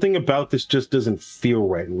 Something about this just doesn't feel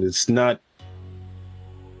right. And it's not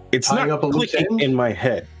clicking in my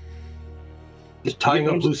head. Just tying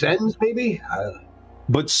up loose ends, maybe?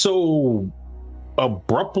 But so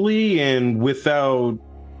abruptly and without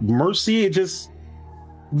mercy, it just...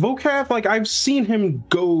 Vokath, I've seen him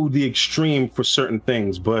go the extreme for certain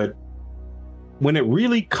things, but when it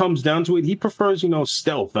really comes down to it, he prefers,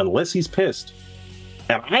 stealth, unless he's pissed.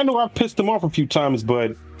 And I know I've pissed him off a few times,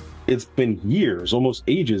 but it's been years, almost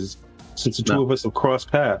ages, since the two of us have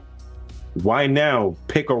crossed paths. Why now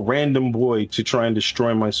pick a random boy to try and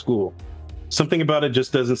destroy my school? Something about it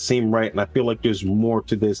just doesn't seem right, and I feel like there's more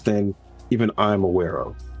to this than even I'm aware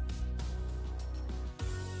of.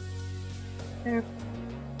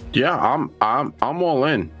 Yeah, I'm all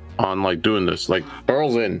in on doing this.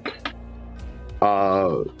 Earl's in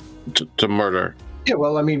to murder. Yeah,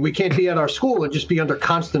 well, I mean, we can't be at our school and just be under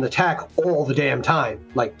constant attack all the damn time.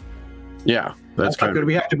 Yeah, that's not good.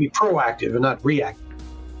 We have to be proactive and not reactive.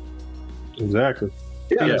 Exactly.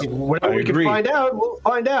 Yeah, whatever we can find out, we'll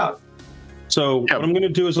find out. So what I'm going to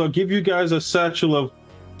do is I'll give you guys a satchel of,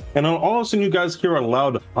 and all of a sudden you guys hear a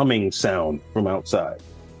loud humming sound from outside.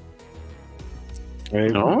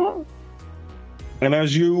 Right? Oh. And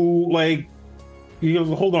as you he goes,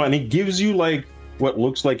 hold on, and he gives you what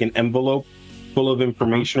looks like an envelope full of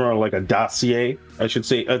information, or like a dossier, I should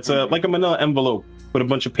say. It's like a manila envelope with a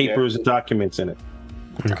bunch of papers and documents in it.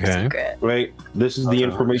 Okay. Right? This is the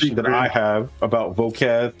information that I have about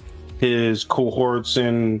Voketh, his cohorts,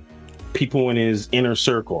 and people in his inner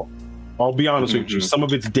circle. I'll be honest with you, some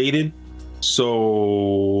of it's dated,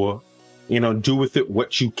 so do with it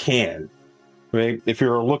what you can. Right? If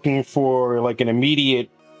you're looking for an immediate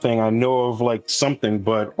thing, I know of something,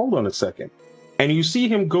 but hold on a second. And you see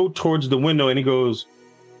him go towards the window, and he goes,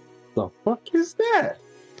 "The fuck is that?"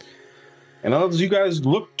 And as you guys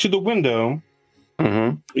look to the window,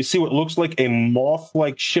 you see what looks like a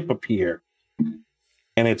moth-like ship appear,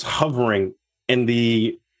 and it's hovering in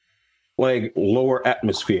the lower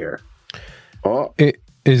atmosphere. Oh,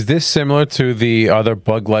 is this similar to the other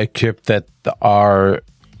bug-like ship that our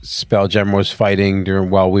Spelljammer was fighting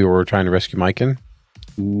while we were trying to rescue Myken?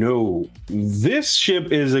 No, this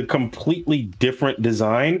ship is a completely different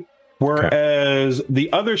design. Whereas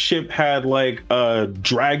the other ship had a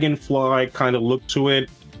dragonfly kind of look to it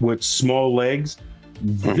with small legs.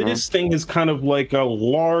 This thing is kind of like a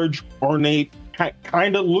large, ornate,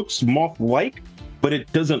 kind of looks moth-like, but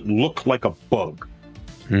it doesn't look like a bug.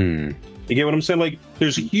 You get what I'm saying?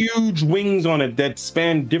 There's huge wings on it that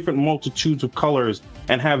span different multitudes of colors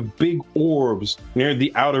and have big orbs near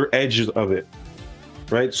the outer edges of it.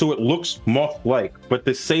 Right? So it looks moth-like, but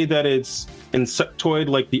to say that it's insectoid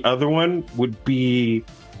like the other one would be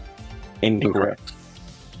incorrect.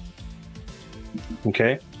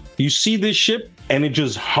 Okay? You see this ship, and it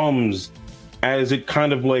just hums as it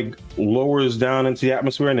kind of lowers down into the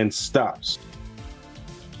atmosphere and then stops.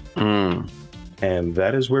 And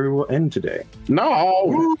that is where we will end today.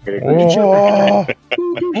 No!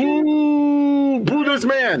 Boo this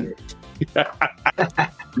man!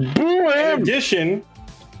 Boo him! In addition,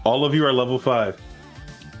 all of you are level 5.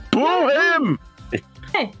 Boo him!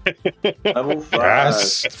 Level 5.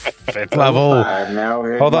 Yes, 5th level. Now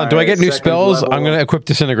Hold on, do I get new spells? I'm going to equip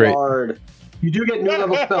Disintegrate. Guard. You do get new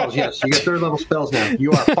level spells, yes. You get 3rd level spells now.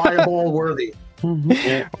 You are fireball worthy.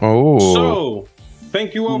 Oh. So,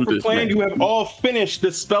 thank you all for playing. You have all finished the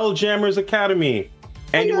Spelljammers Academy.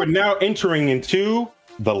 And you are now entering into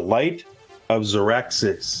the Light of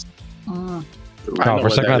Zaraxis. Oh, for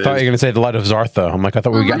a second, I thought you were going to say the Light of Zartha. I'm I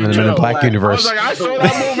thought we were getting in the Men in Black universe. I saw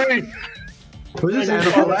that movie! Who's this,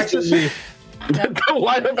 Anaphylaxis? The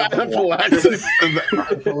Light of Anaphylaxis.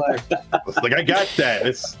 I got that.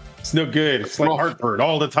 It's no good. It's like heartburn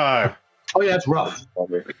all the time. Oh, yeah, it's rough.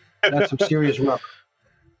 That's some serious rough.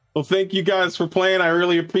 Well, thank you guys for playing. I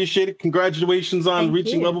really appreciate it. Congratulations on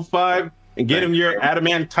reaching level 5 and getting your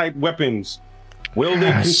adamant-type weapons. Will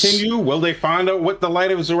they continue? Will they find out what the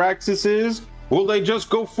Light of Zaraxis is? Will they just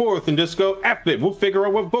go forth and just go, F it, we'll figure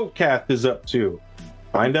out what Voketh is up to?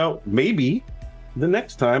 Find out maybe the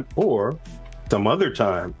next time or some other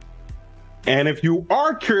time. And if you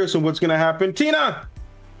are curious on what's going to happen, Tina,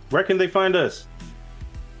 where can they find us?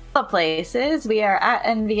 Places. We are at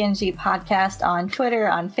NVNG Podcast on Twitter,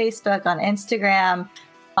 on Facebook, on Instagram,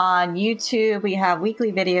 on YouTube. We have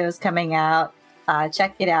weekly videos coming out.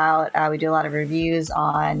 Check it out. We do a lot of reviews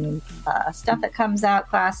on stuff that comes out,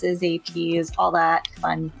 classes, APs, all that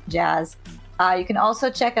fun jazz. You can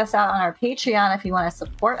also check us out on our Patreon if you want to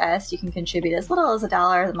support us. You can contribute as little as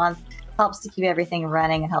 $1 a month. Helps to keep everything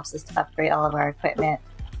running and helps us to upgrade all of our equipment.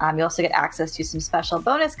 You also get access to some special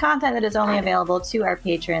bonus content that is only available to our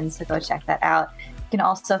patrons, so go check that out. You can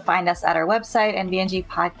also find us at our website,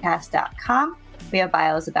 nvngpodcast.com. We have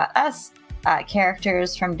bios about us,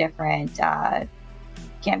 characters from different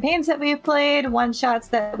campaigns that we've played, one-shots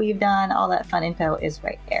that we've done, all that fun info is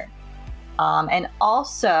right there. And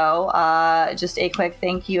also, just a quick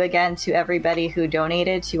thank you again to everybody who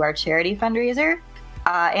donated to our charity fundraiser.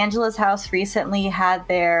 Angela's House recently had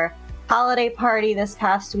their holiday party this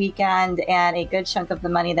past weekend, and a good chunk of the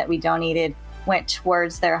money that we donated went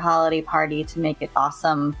towards their holiday party to make it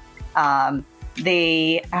awesome.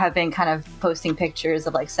 They have been kind of posting pictures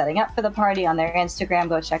of setting up for the party on their Instagram.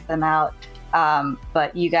 Go check them out.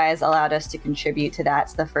 But you guys allowed us to contribute to that.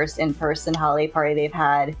 It's the first in-person holiday party they've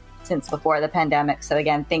had since before the pandemic. So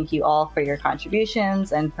again, thank you all for your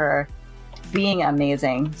contributions and for being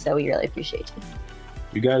amazing. So we really appreciate you.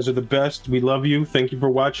 You guys are the best. We love you. Thank you for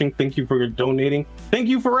watching. Thank you for donating. Thank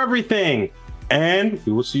you for everything. And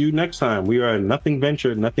we will see you next time. We are Nothing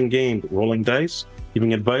Ventured, Nothing Gamed, rolling dice,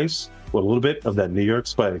 giving advice with a little bit of that New York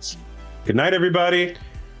spice. Good night, everybody.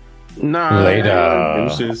 Nah. Later.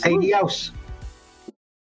 Deuces. Adios.